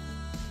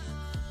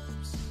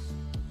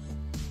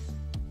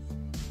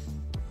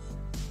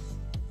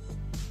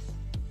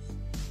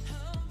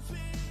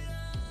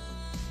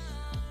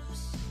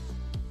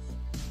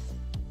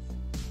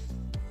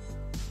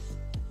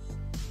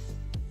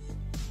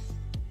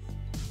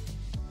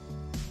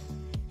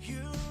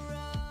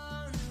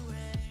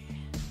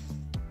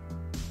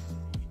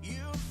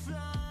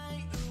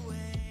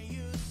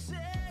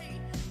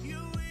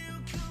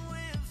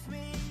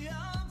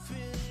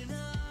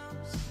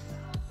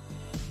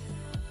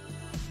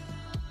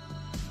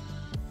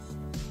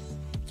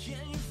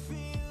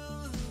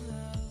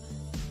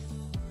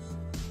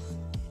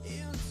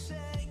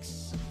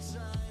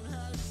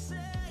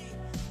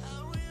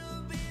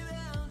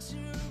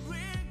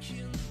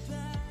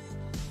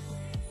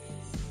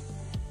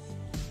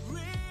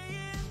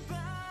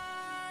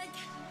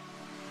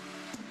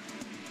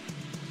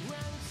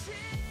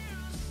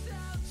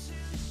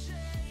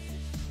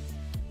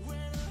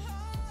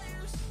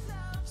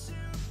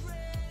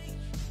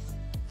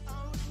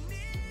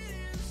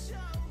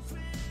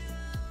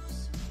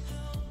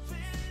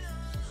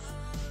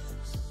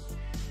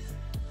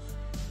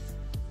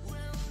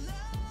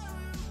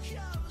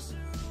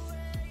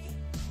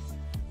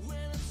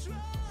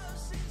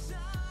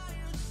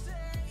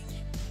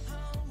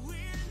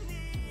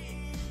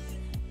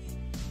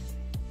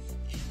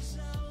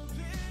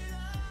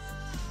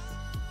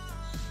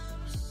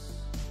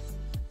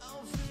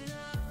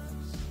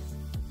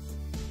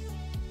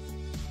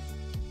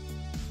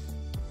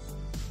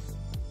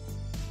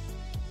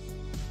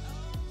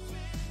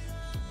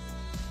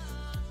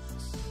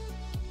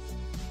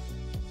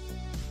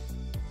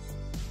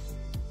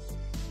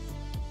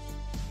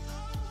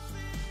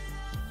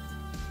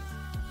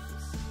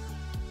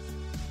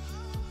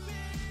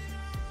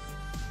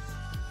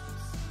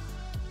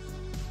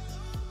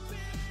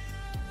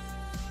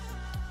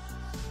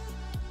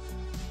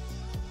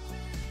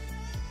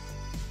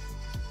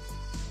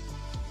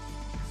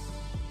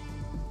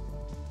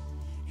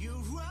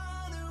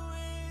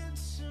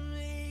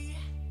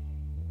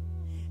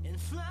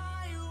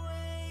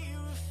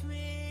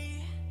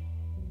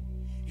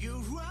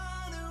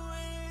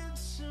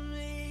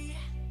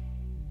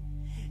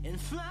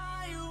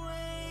fly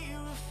away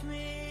with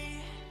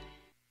me.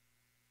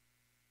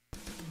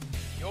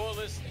 You're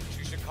listening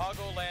to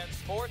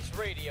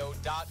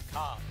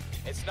ChicagolandSportsRadio.com.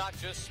 It's not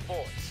just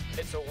sports,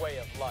 it's a way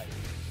of life.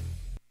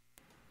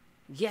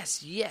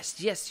 Yes,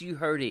 you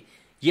heard it.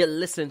 You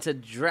listen to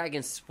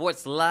Dragon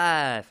Sports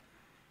Live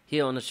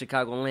here on the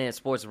Chicagoland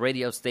Sports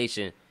Radio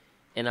Station.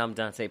 And I'm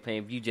Dante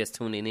Payne. If you just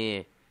tuning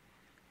in,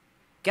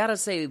 gotta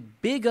say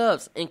big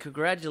ups and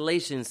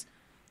congratulations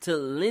to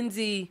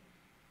Lindsay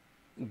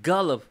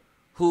Gullip,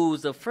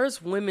 who's the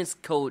first women's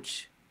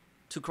coach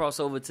to cross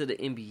over to the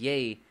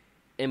NBA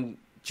and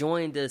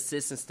join the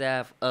assistant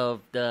staff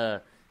of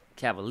the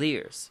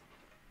Cavaliers.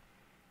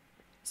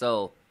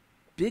 So,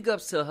 big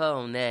ups to her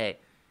on that.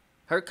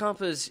 Her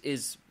accomplishment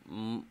is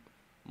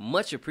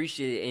much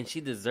appreciated, and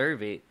she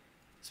deserves it,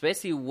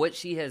 especially what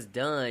she has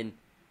done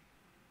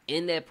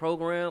in that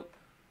program.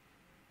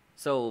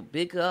 So,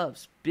 big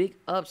ups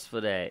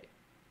for that.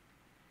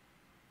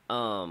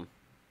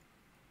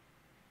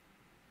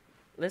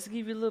 Let's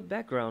give you a little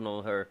background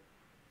on her.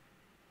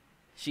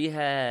 She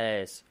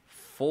has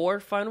 4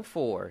 Final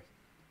Four.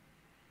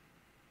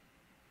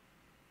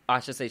 I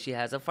should say she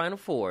has a Final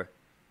Four.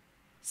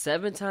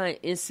 7-time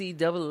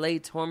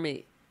NCAA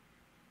tournament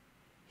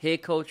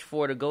head coach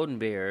for the Golden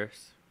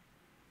Bears.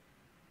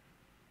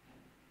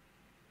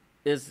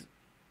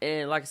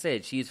 And like I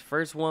said, she's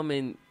first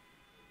woman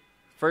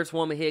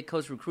head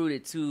coach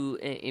recruited to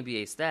an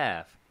NBA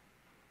staff.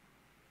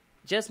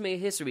 Just made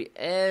history,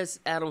 as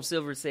Adam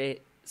Silver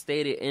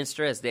stated and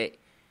stressed that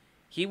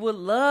he would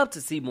love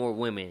to see more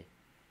women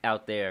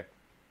out there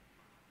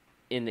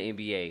in the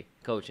NBA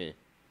coaching.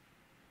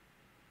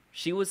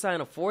 She would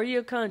sign a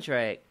 4-year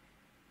contract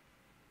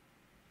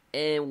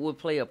and would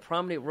play a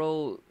prominent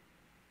role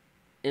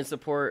in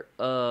support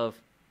of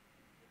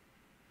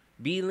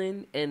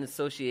Beelan and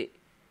associate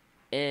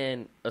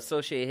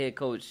head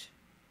coach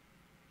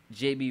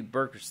J.B.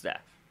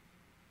 Burkerstaff.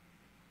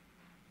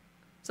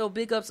 So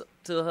big ups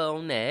to her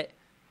on that.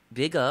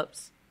 Big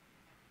ups.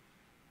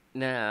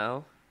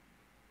 Now,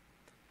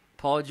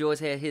 Paul George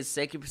had his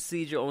second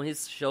procedure on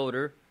his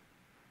shoulder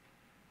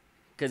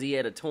because he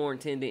had a torn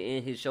tendon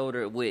in his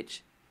shoulder,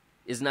 which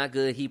is not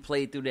good. He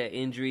played through that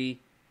injury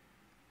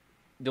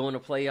during the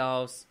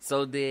playoffs.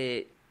 So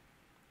did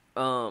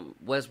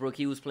Westbrook.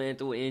 He was playing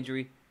through an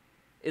injury.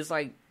 It's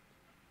like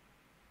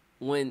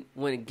when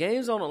the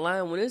game's on the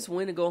line, when it's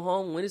win to go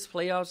home, when it's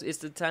playoffs, it's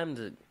the time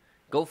to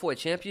go for a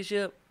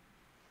championship.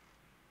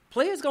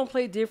 Players gonna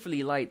play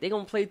differently. Like, they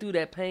gonna play through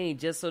that pain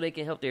just so they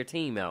can help their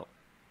team out.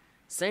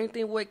 Same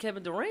thing what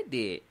Kevin Durant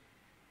did.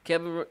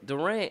 Kevin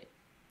Durant,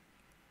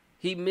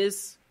 he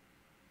missed,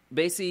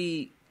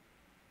 basically,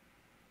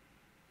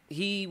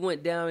 he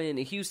went down in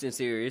the Houston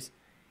series,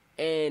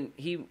 and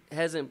he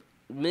hasn't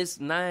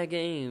missed 9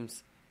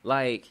 games.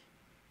 9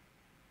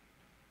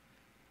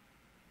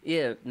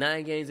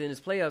 games in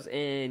his playoffs,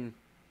 and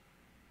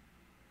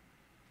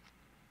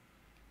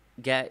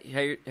got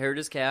hurt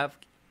his calf,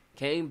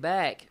 came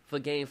back for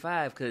Game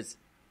 5, because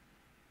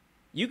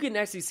you can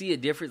actually see a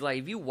difference. Like,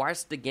 if you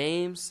watch the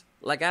games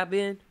like I've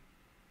been,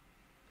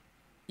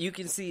 you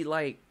can see,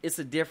 like, it's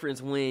a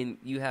difference when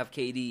you have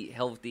KD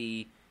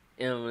healthy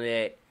and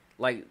that.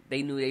 Like,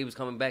 they knew they was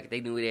coming back.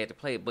 They knew they had to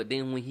play. But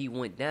then when he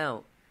went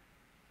down,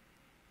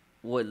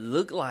 what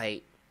looked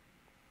like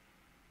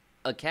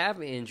a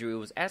calf injury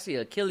was actually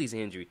an Achilles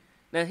injury.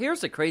 Now, here's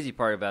the crazy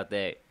part about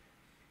that.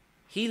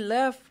 He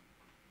left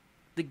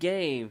the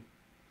game,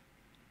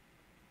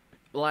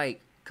 like,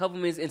 a couple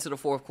minutes into the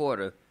fourth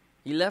quarter.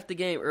 He left the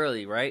game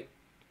early, right?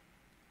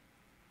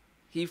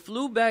 He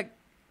flew back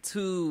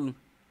to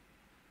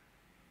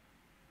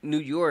New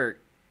York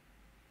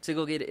to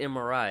go get an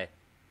MRI,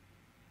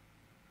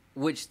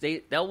 which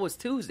that was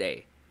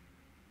Tuesday.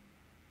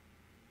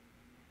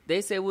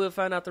 They said we'll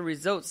find out the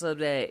results of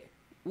that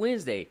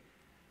Wednesday.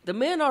 The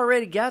man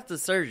already got the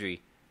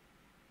surgery.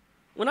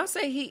 When I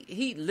say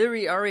he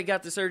literally already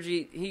got the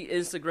surgery, he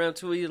Instagram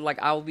tweeted like,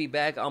 "I'll be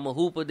back. I'm a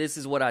hooper. This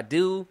is what I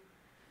do,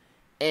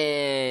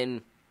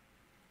 and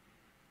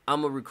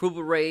I'm a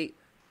recuperate."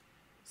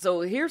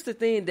 So here's the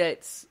thing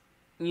that's,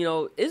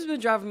 it's been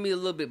driving me a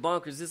little bit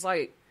bonkers. It's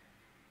like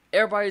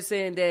everybody's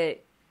saying that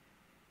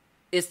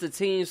it's the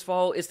team's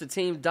fault. It's the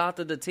team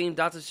doctor. The team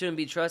doctor shouldn't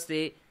be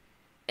trusted.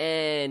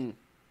 And,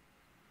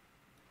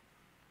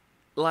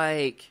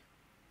 like,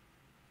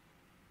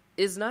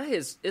 it's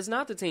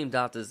not the team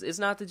doctors. It's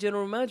not the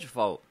general manager's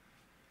fault.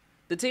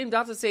 The team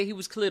doctor said he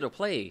was clear to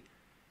play.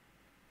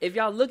 If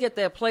y'all look at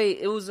that play,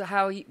 it was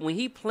when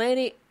he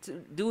planted to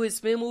do his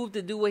spin move,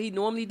 to do what he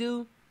normally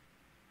do,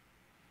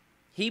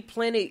 he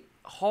planted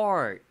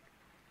hard.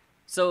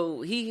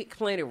 So he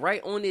planted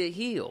right on the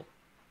heel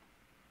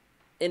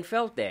and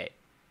felt that.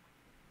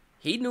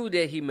 He knew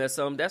that he messed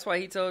up. That's why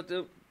he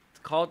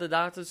called the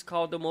doctors,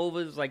 called them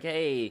over. It was like,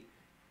 "Hey,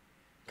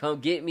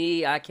 come get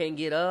me. I can't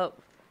get up."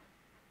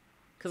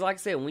 Because like I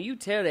said, when you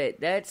tell that,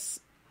 that's,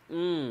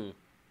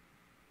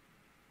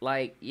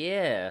 like,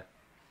 yeah.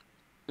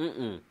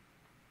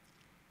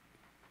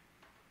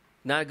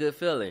 Not a good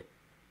feeling.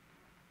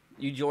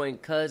 You join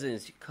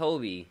Cousins,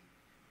 Kobe,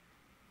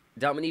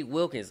 Dominique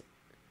Wilkins.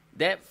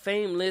 That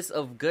famed list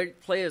of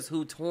good players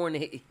who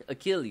torn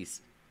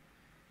Achilles.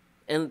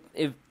 And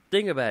if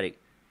think about it,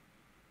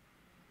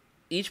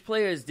 each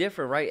player is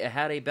different, right, at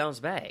how they bounce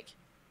back.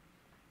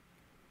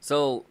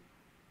 So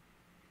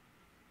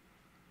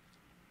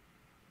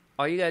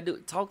all you gotta do,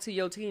 talk to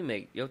your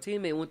teammate. Your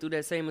teammate went through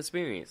that same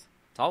experience.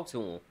 Talk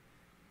to him.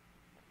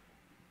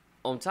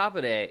 On top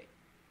of that,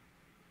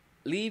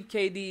 leave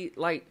KD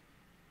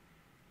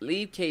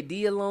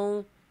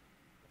alone.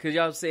 Cause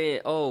y'all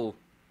saying, oh,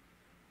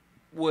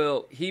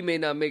 well, he may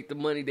not make the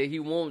money that he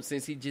wants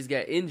since he just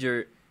got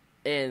injured.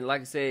 And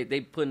like I said,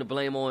 they putting the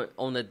blame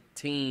on the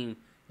team,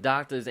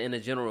 doctors, and the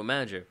general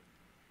manager.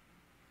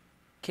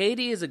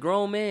 KD is a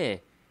grown man.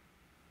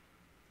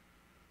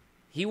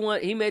 He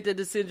made the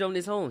decision on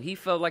his own. He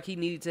felt like he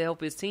needed to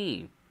help his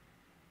team.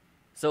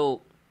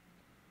 So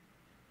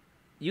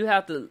you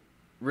have to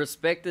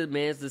respect the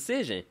man's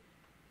decision.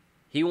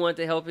 He wanted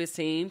to help his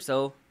team,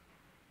 so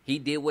he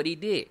did what he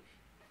did.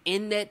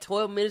 In that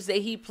 12 minutes that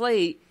he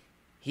played,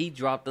 he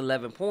dropped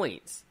 11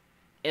 points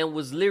and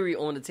was literally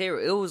on the tear.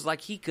 It was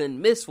like he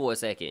couldn't miss for a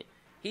second.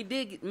 He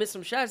did miss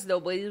some shots, though,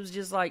 but it was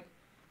just like,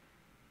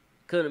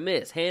 couldn't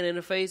miss. Hand in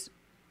the face,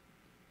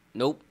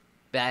 nope.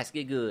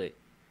 Basket good.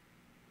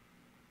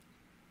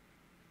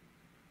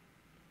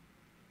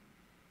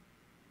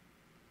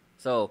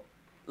 So,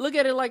 look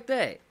at it like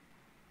that.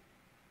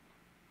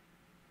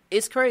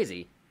 It's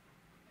crazy.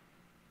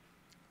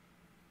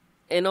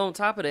 And on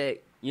top of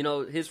that, you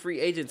know, his free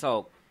agent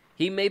talk,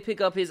 he may pick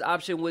up his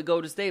option with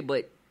Golden State,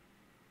 but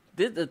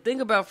the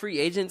thing about free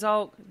agent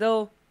talk,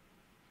 though,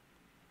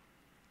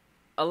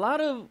 a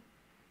lot of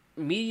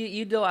media,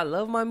 you know, I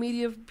love my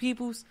media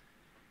peoples,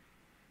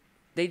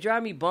 they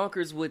drive me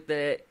bonkers with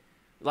that,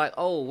 like,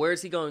 oh,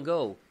 where's he going to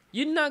go?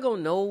 You're not going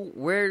to know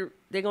where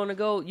they're going to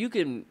go. You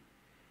can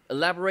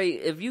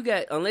elaborate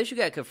unless you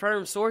got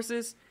confirmed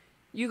sources,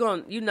 you're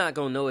not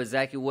going to know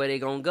exactly where they're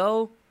going to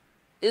go.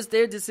 It's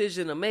their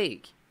decision to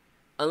make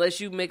unless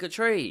you make a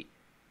trade.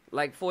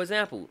 Like, for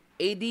example,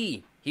 AD,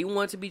 he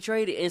wants to be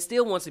traded and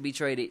still wants to be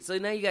traded. So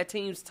now you got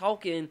teams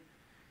talking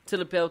to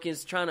the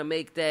Pelicans trying to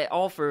make that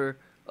offer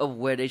of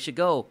where they should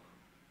go.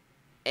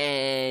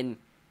 And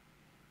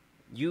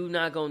you're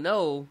not going to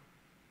know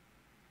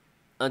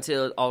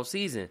until off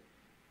season,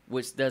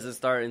 which doesn't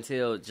start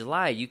until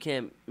July. You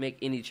can't make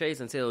any trades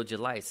until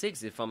July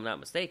 6th, if I'm not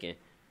mistaken,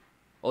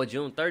 or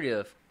June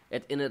 30th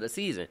at the end of the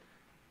season.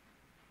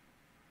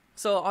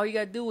 So all you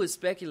got to do is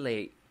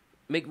speculate,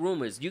 make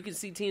rumors. You can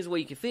see teams where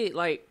you can fit.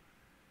 Like,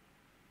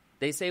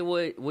 they say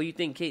what you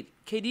think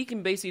KD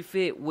can basically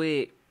fit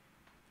with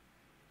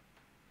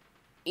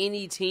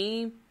any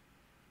team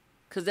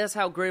because that's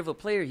how great of a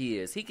player he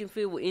is. He can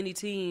fit with any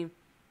team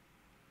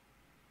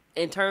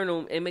and turn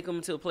them and make them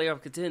into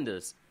playoff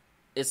contenders.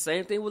 It's the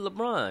same thing with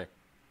LeBron.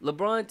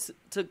 LeBron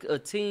took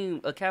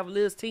a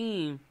Cavaliers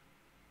team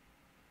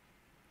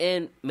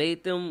and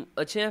made them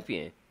a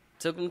champion.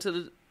 Took them to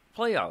the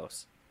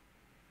playoffs.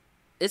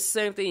 It's the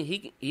same thing.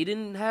 He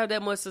didn't have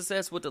that much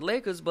success with the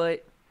Lakers,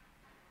 but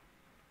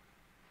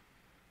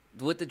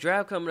with the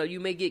draft coming up, you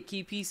may get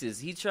key pieces.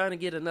 He's trying to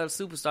get another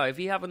superstar. If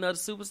he have another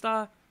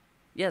superstar,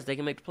 yes, they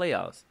can make the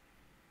playoffs.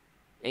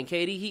 And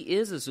KD, he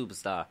is a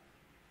superstar.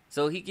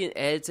 So he can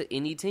add to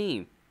any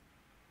team.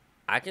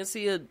 I can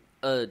see a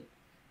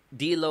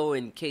D'Lo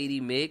and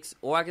KD mix,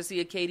 or I can see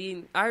a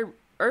KD and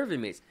Irving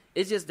mix.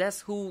 It's just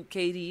that's who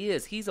KD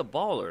is. He's a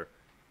baller.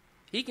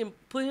 He can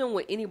put him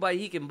with anybody.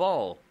 He can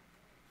ball.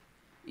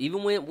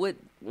 Even when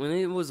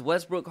it was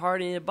Westbrook,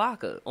 Harden, and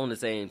Ibaka on the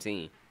same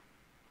team,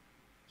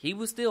 he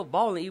was still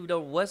balling, even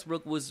though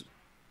Westbrook was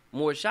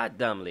more shot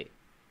dominant.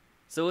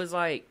 So it's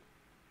like,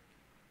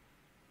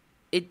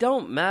 it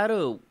don't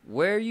matter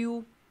where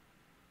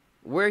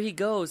he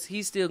goes,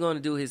 he's still going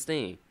to do his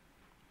thing.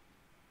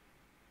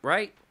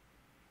 Right?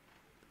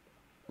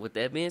 With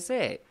that being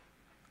said,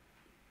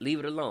 leave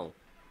it alone.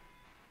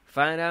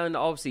 Find out in the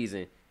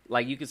offseason.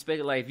 Like, you can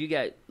speculate, like, if you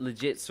got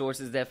legit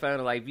sources that found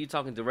it, like, if you're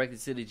talking directly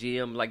to the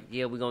GM, like,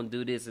 yeah, we're going to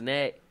do this and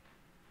that,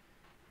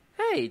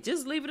 hey,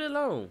 just leave it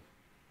alone.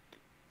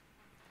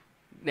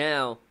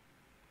 Now,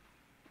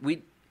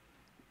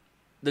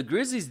 the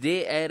Grizzlies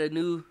did add a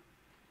new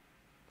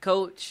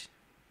coach.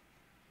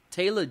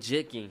 Taylor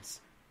Jenkins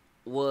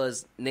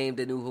was named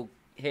the new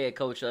head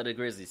coach of the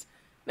Grizzlies.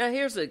 Now,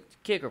 here's the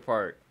kicker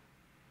part.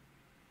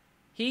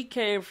 He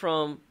came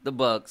from the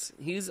Bucks.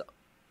 He's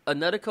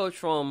another coach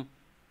from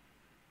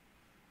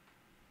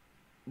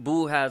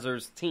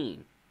Budenholzer's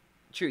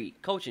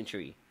coaching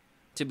tree,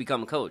 to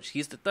become a coach.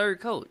 He's the third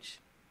coach,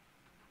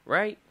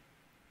 right?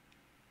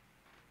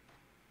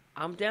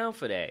 I'm down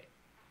for that.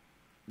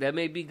 That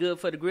may be good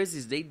for the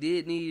Grizzlies. They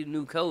did need a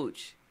new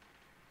coach,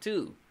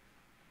 too.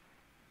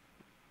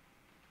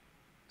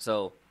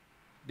 So,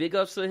 big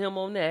ups to him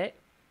on that.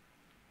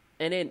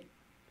 And then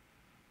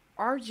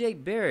R.J.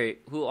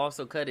 Barrett, who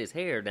also cut his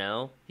hair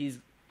now, he's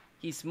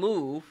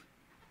smooth.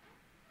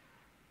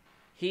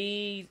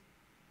 He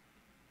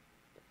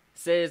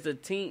says the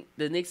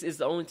Knicks is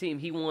the only team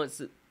he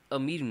wants a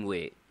meeting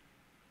with.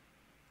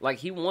 Like,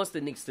 he wants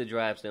the Knicks to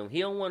draft him. He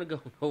don't want to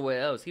go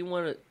nowhere else. He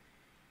want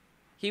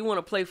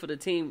to play for the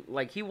team.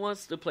 Like, he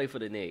wants to play for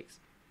the Knicks.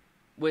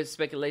 With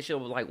speculation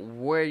of, like,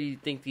 where do you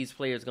think these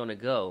players going to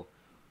go?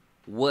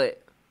 What?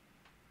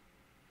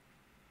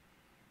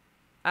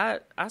 I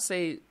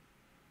say,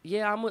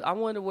 yeah, I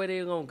wonder where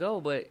they're going to go,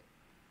 but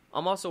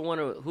I'm also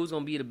wondering who's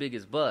going to be the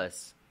biggest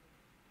bust.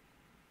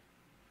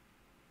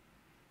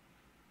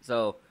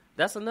 So,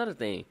 that's another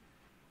thing.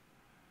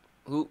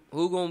 Who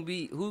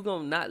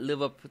gonna not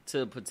live up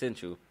to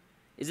potential?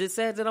 Is it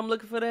sad that I'm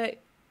looking for that?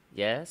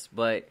 Yes,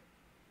 but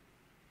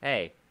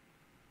hey,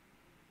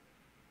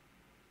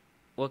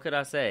 what could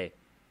I say?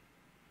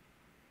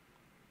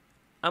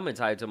 I'm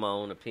entitled to my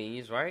own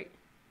opinions, right?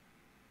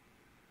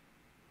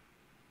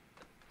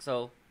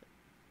 So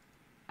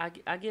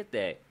I get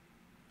that.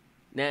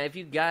 Now, if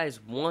you guys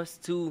want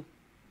to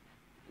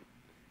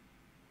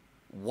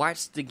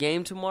watch the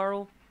game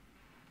tomorrow,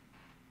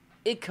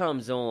 it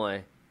comes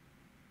on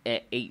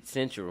at 8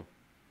 Central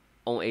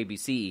on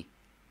ABC.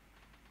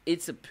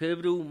 It's a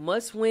pivotal,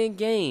 must-win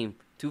game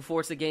to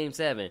force a Game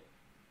 7.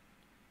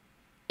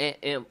 And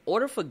in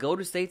order for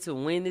Golden State to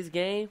win this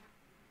game,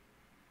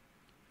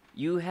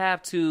 you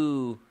have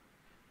to,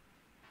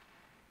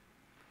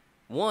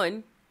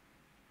 one,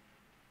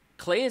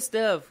 Klay and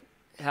Steph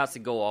has to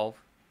go off.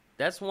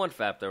 That's one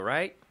factor,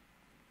 right?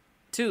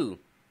 Two,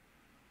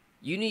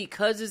 you need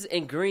Cousins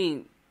and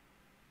Green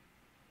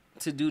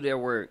to do their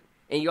work.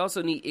 And you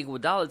also need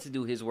Iguodala to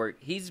do his work.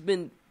 He's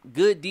been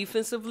good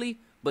defensively,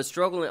 but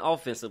struggling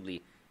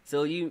offensively.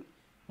 So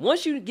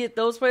once you get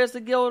those players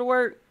to go to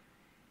work,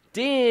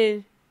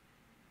 then,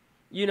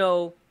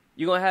 you're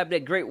going to have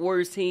that great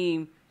Warriors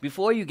team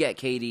before you got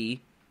KD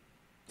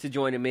to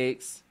join the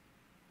mix.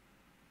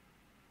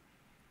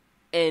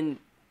 And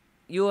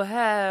you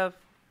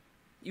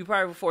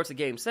probably will force a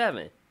Game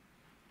 7.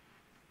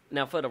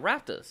 Now, for the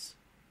Raptors,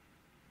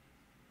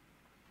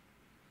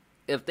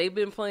 if they've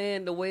been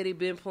playing the way they've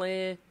been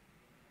playing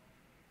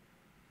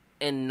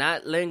and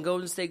not letting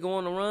Golden State go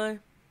on a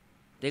run,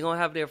 they're going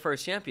to have their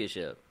first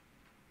championship.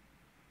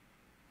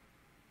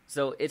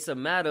 So it's a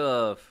matter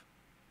of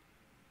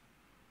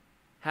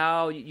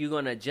how you're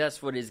going to adjust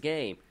for this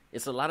game.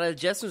 It's a lot of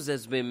adjustments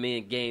that's been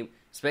made in game,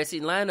 especially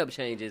lineup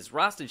changes,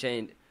 roster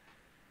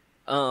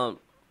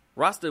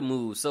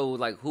moves. So,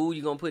 like, who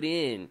you going to put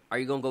in? Are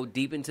you going to go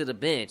deep into the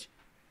bench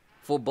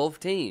for both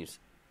teams?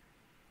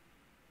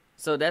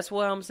 So that's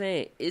what I'm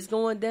saying. It's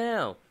going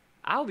down.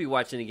 I'll be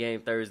watching the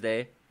game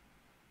Thursday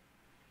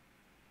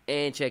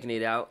and checking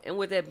it out. And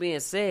with that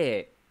being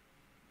said,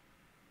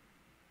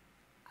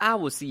 I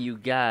will see you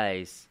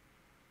guys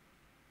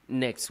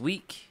next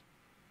week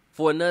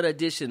for another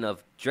edition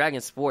of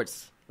Dragon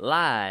Sports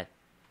Live.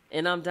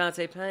 And I'm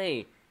Dante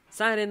Payne,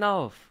 signing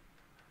off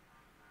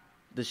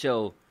the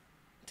show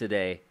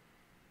today.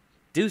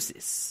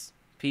 Deuces.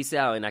 Peace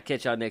out, and I'll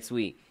catch y'all next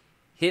week.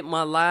 Hit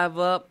my live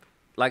up.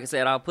 Like I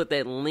said, I'll put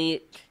that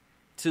link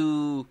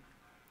to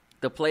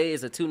the Play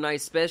is a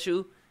 2-night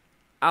special.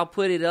 I'll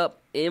put it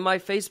up in my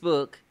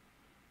Facebook,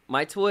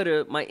 my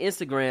Twitter, my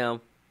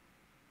Instagram.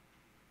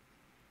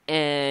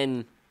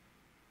 And,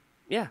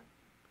 yeah.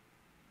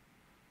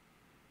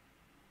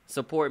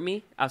 Support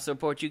me. I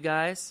support you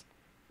guys.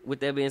 With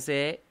that being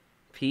said,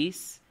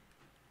 peace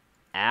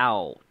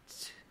out.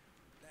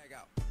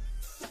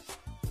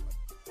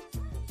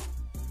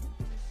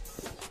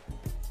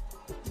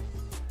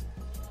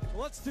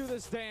 Let's do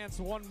this dance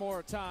one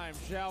more time,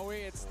 shall we?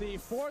 It's the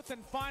fourth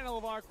and final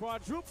of our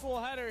quadruple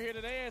header here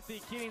today at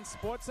the Keating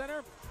Sports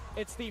Center.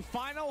 It's the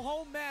final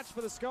home match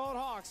for the Scarlet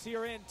Hawks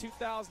here in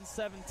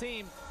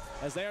 2017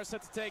 as they are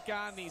set to take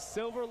on the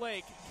Silver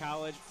Lake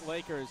College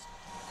Lakers.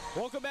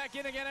 Welcome back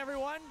in again,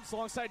 everyone. It's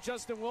alongside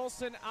Justin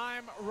Wilson,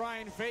 I'm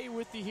Ryan Fay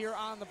with you here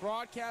on the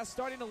broadcast.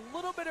 Starting a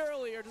little bit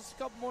earlier, just a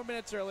couple more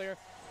minutes earlier,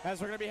 as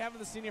we're going to be having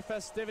the senior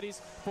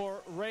festivities for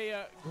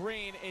Rhea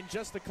Green in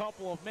just a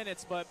couple of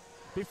minutes. But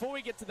before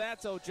we get to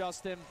that, though,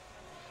 Justin,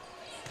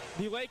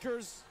 the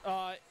Lakers,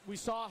 we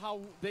saw how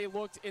they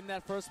looked in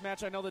that first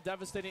match. I know the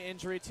devastating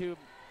injury to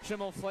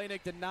Shimon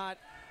Flanick did not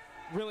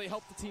really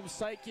help the team's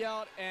psyche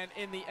out, and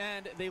in the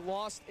end, they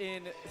lost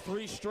in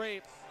 3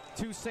 straight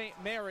to St.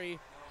 Mary.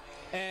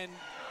 And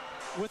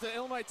with an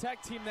Illinois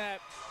Tech team that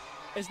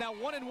is now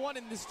 1-1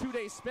 in this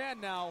 2-day span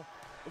now,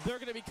 they're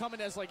going to be coming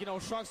as,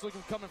 sharks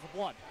looking coming for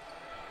blood.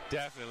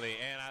 Definitely,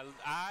 and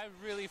I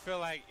really feel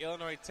like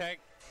Illinois Tech,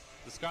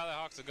 the Scarlet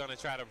Hawks are going to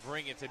try to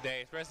bring it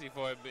today, especially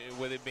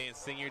with it being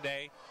senior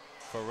day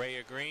for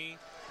Rhea Green.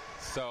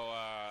 So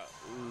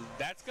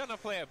that's going to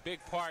play a big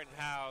part in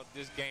how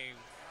this game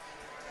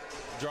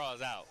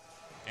draws out.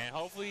 And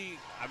hopefully,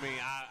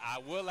 I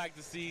would like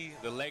to see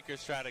the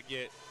Lakers try to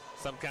get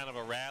some kind of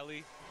a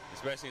rally,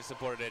 especially in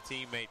support of their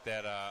teammate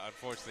that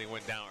unfortunately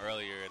went down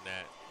earlier in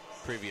that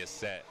previous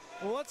set.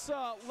 Well,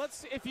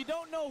 let's if you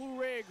don't know who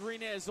Rhea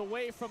Green is,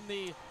 away from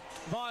the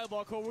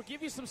volleyball court, we'll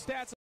give you some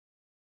stats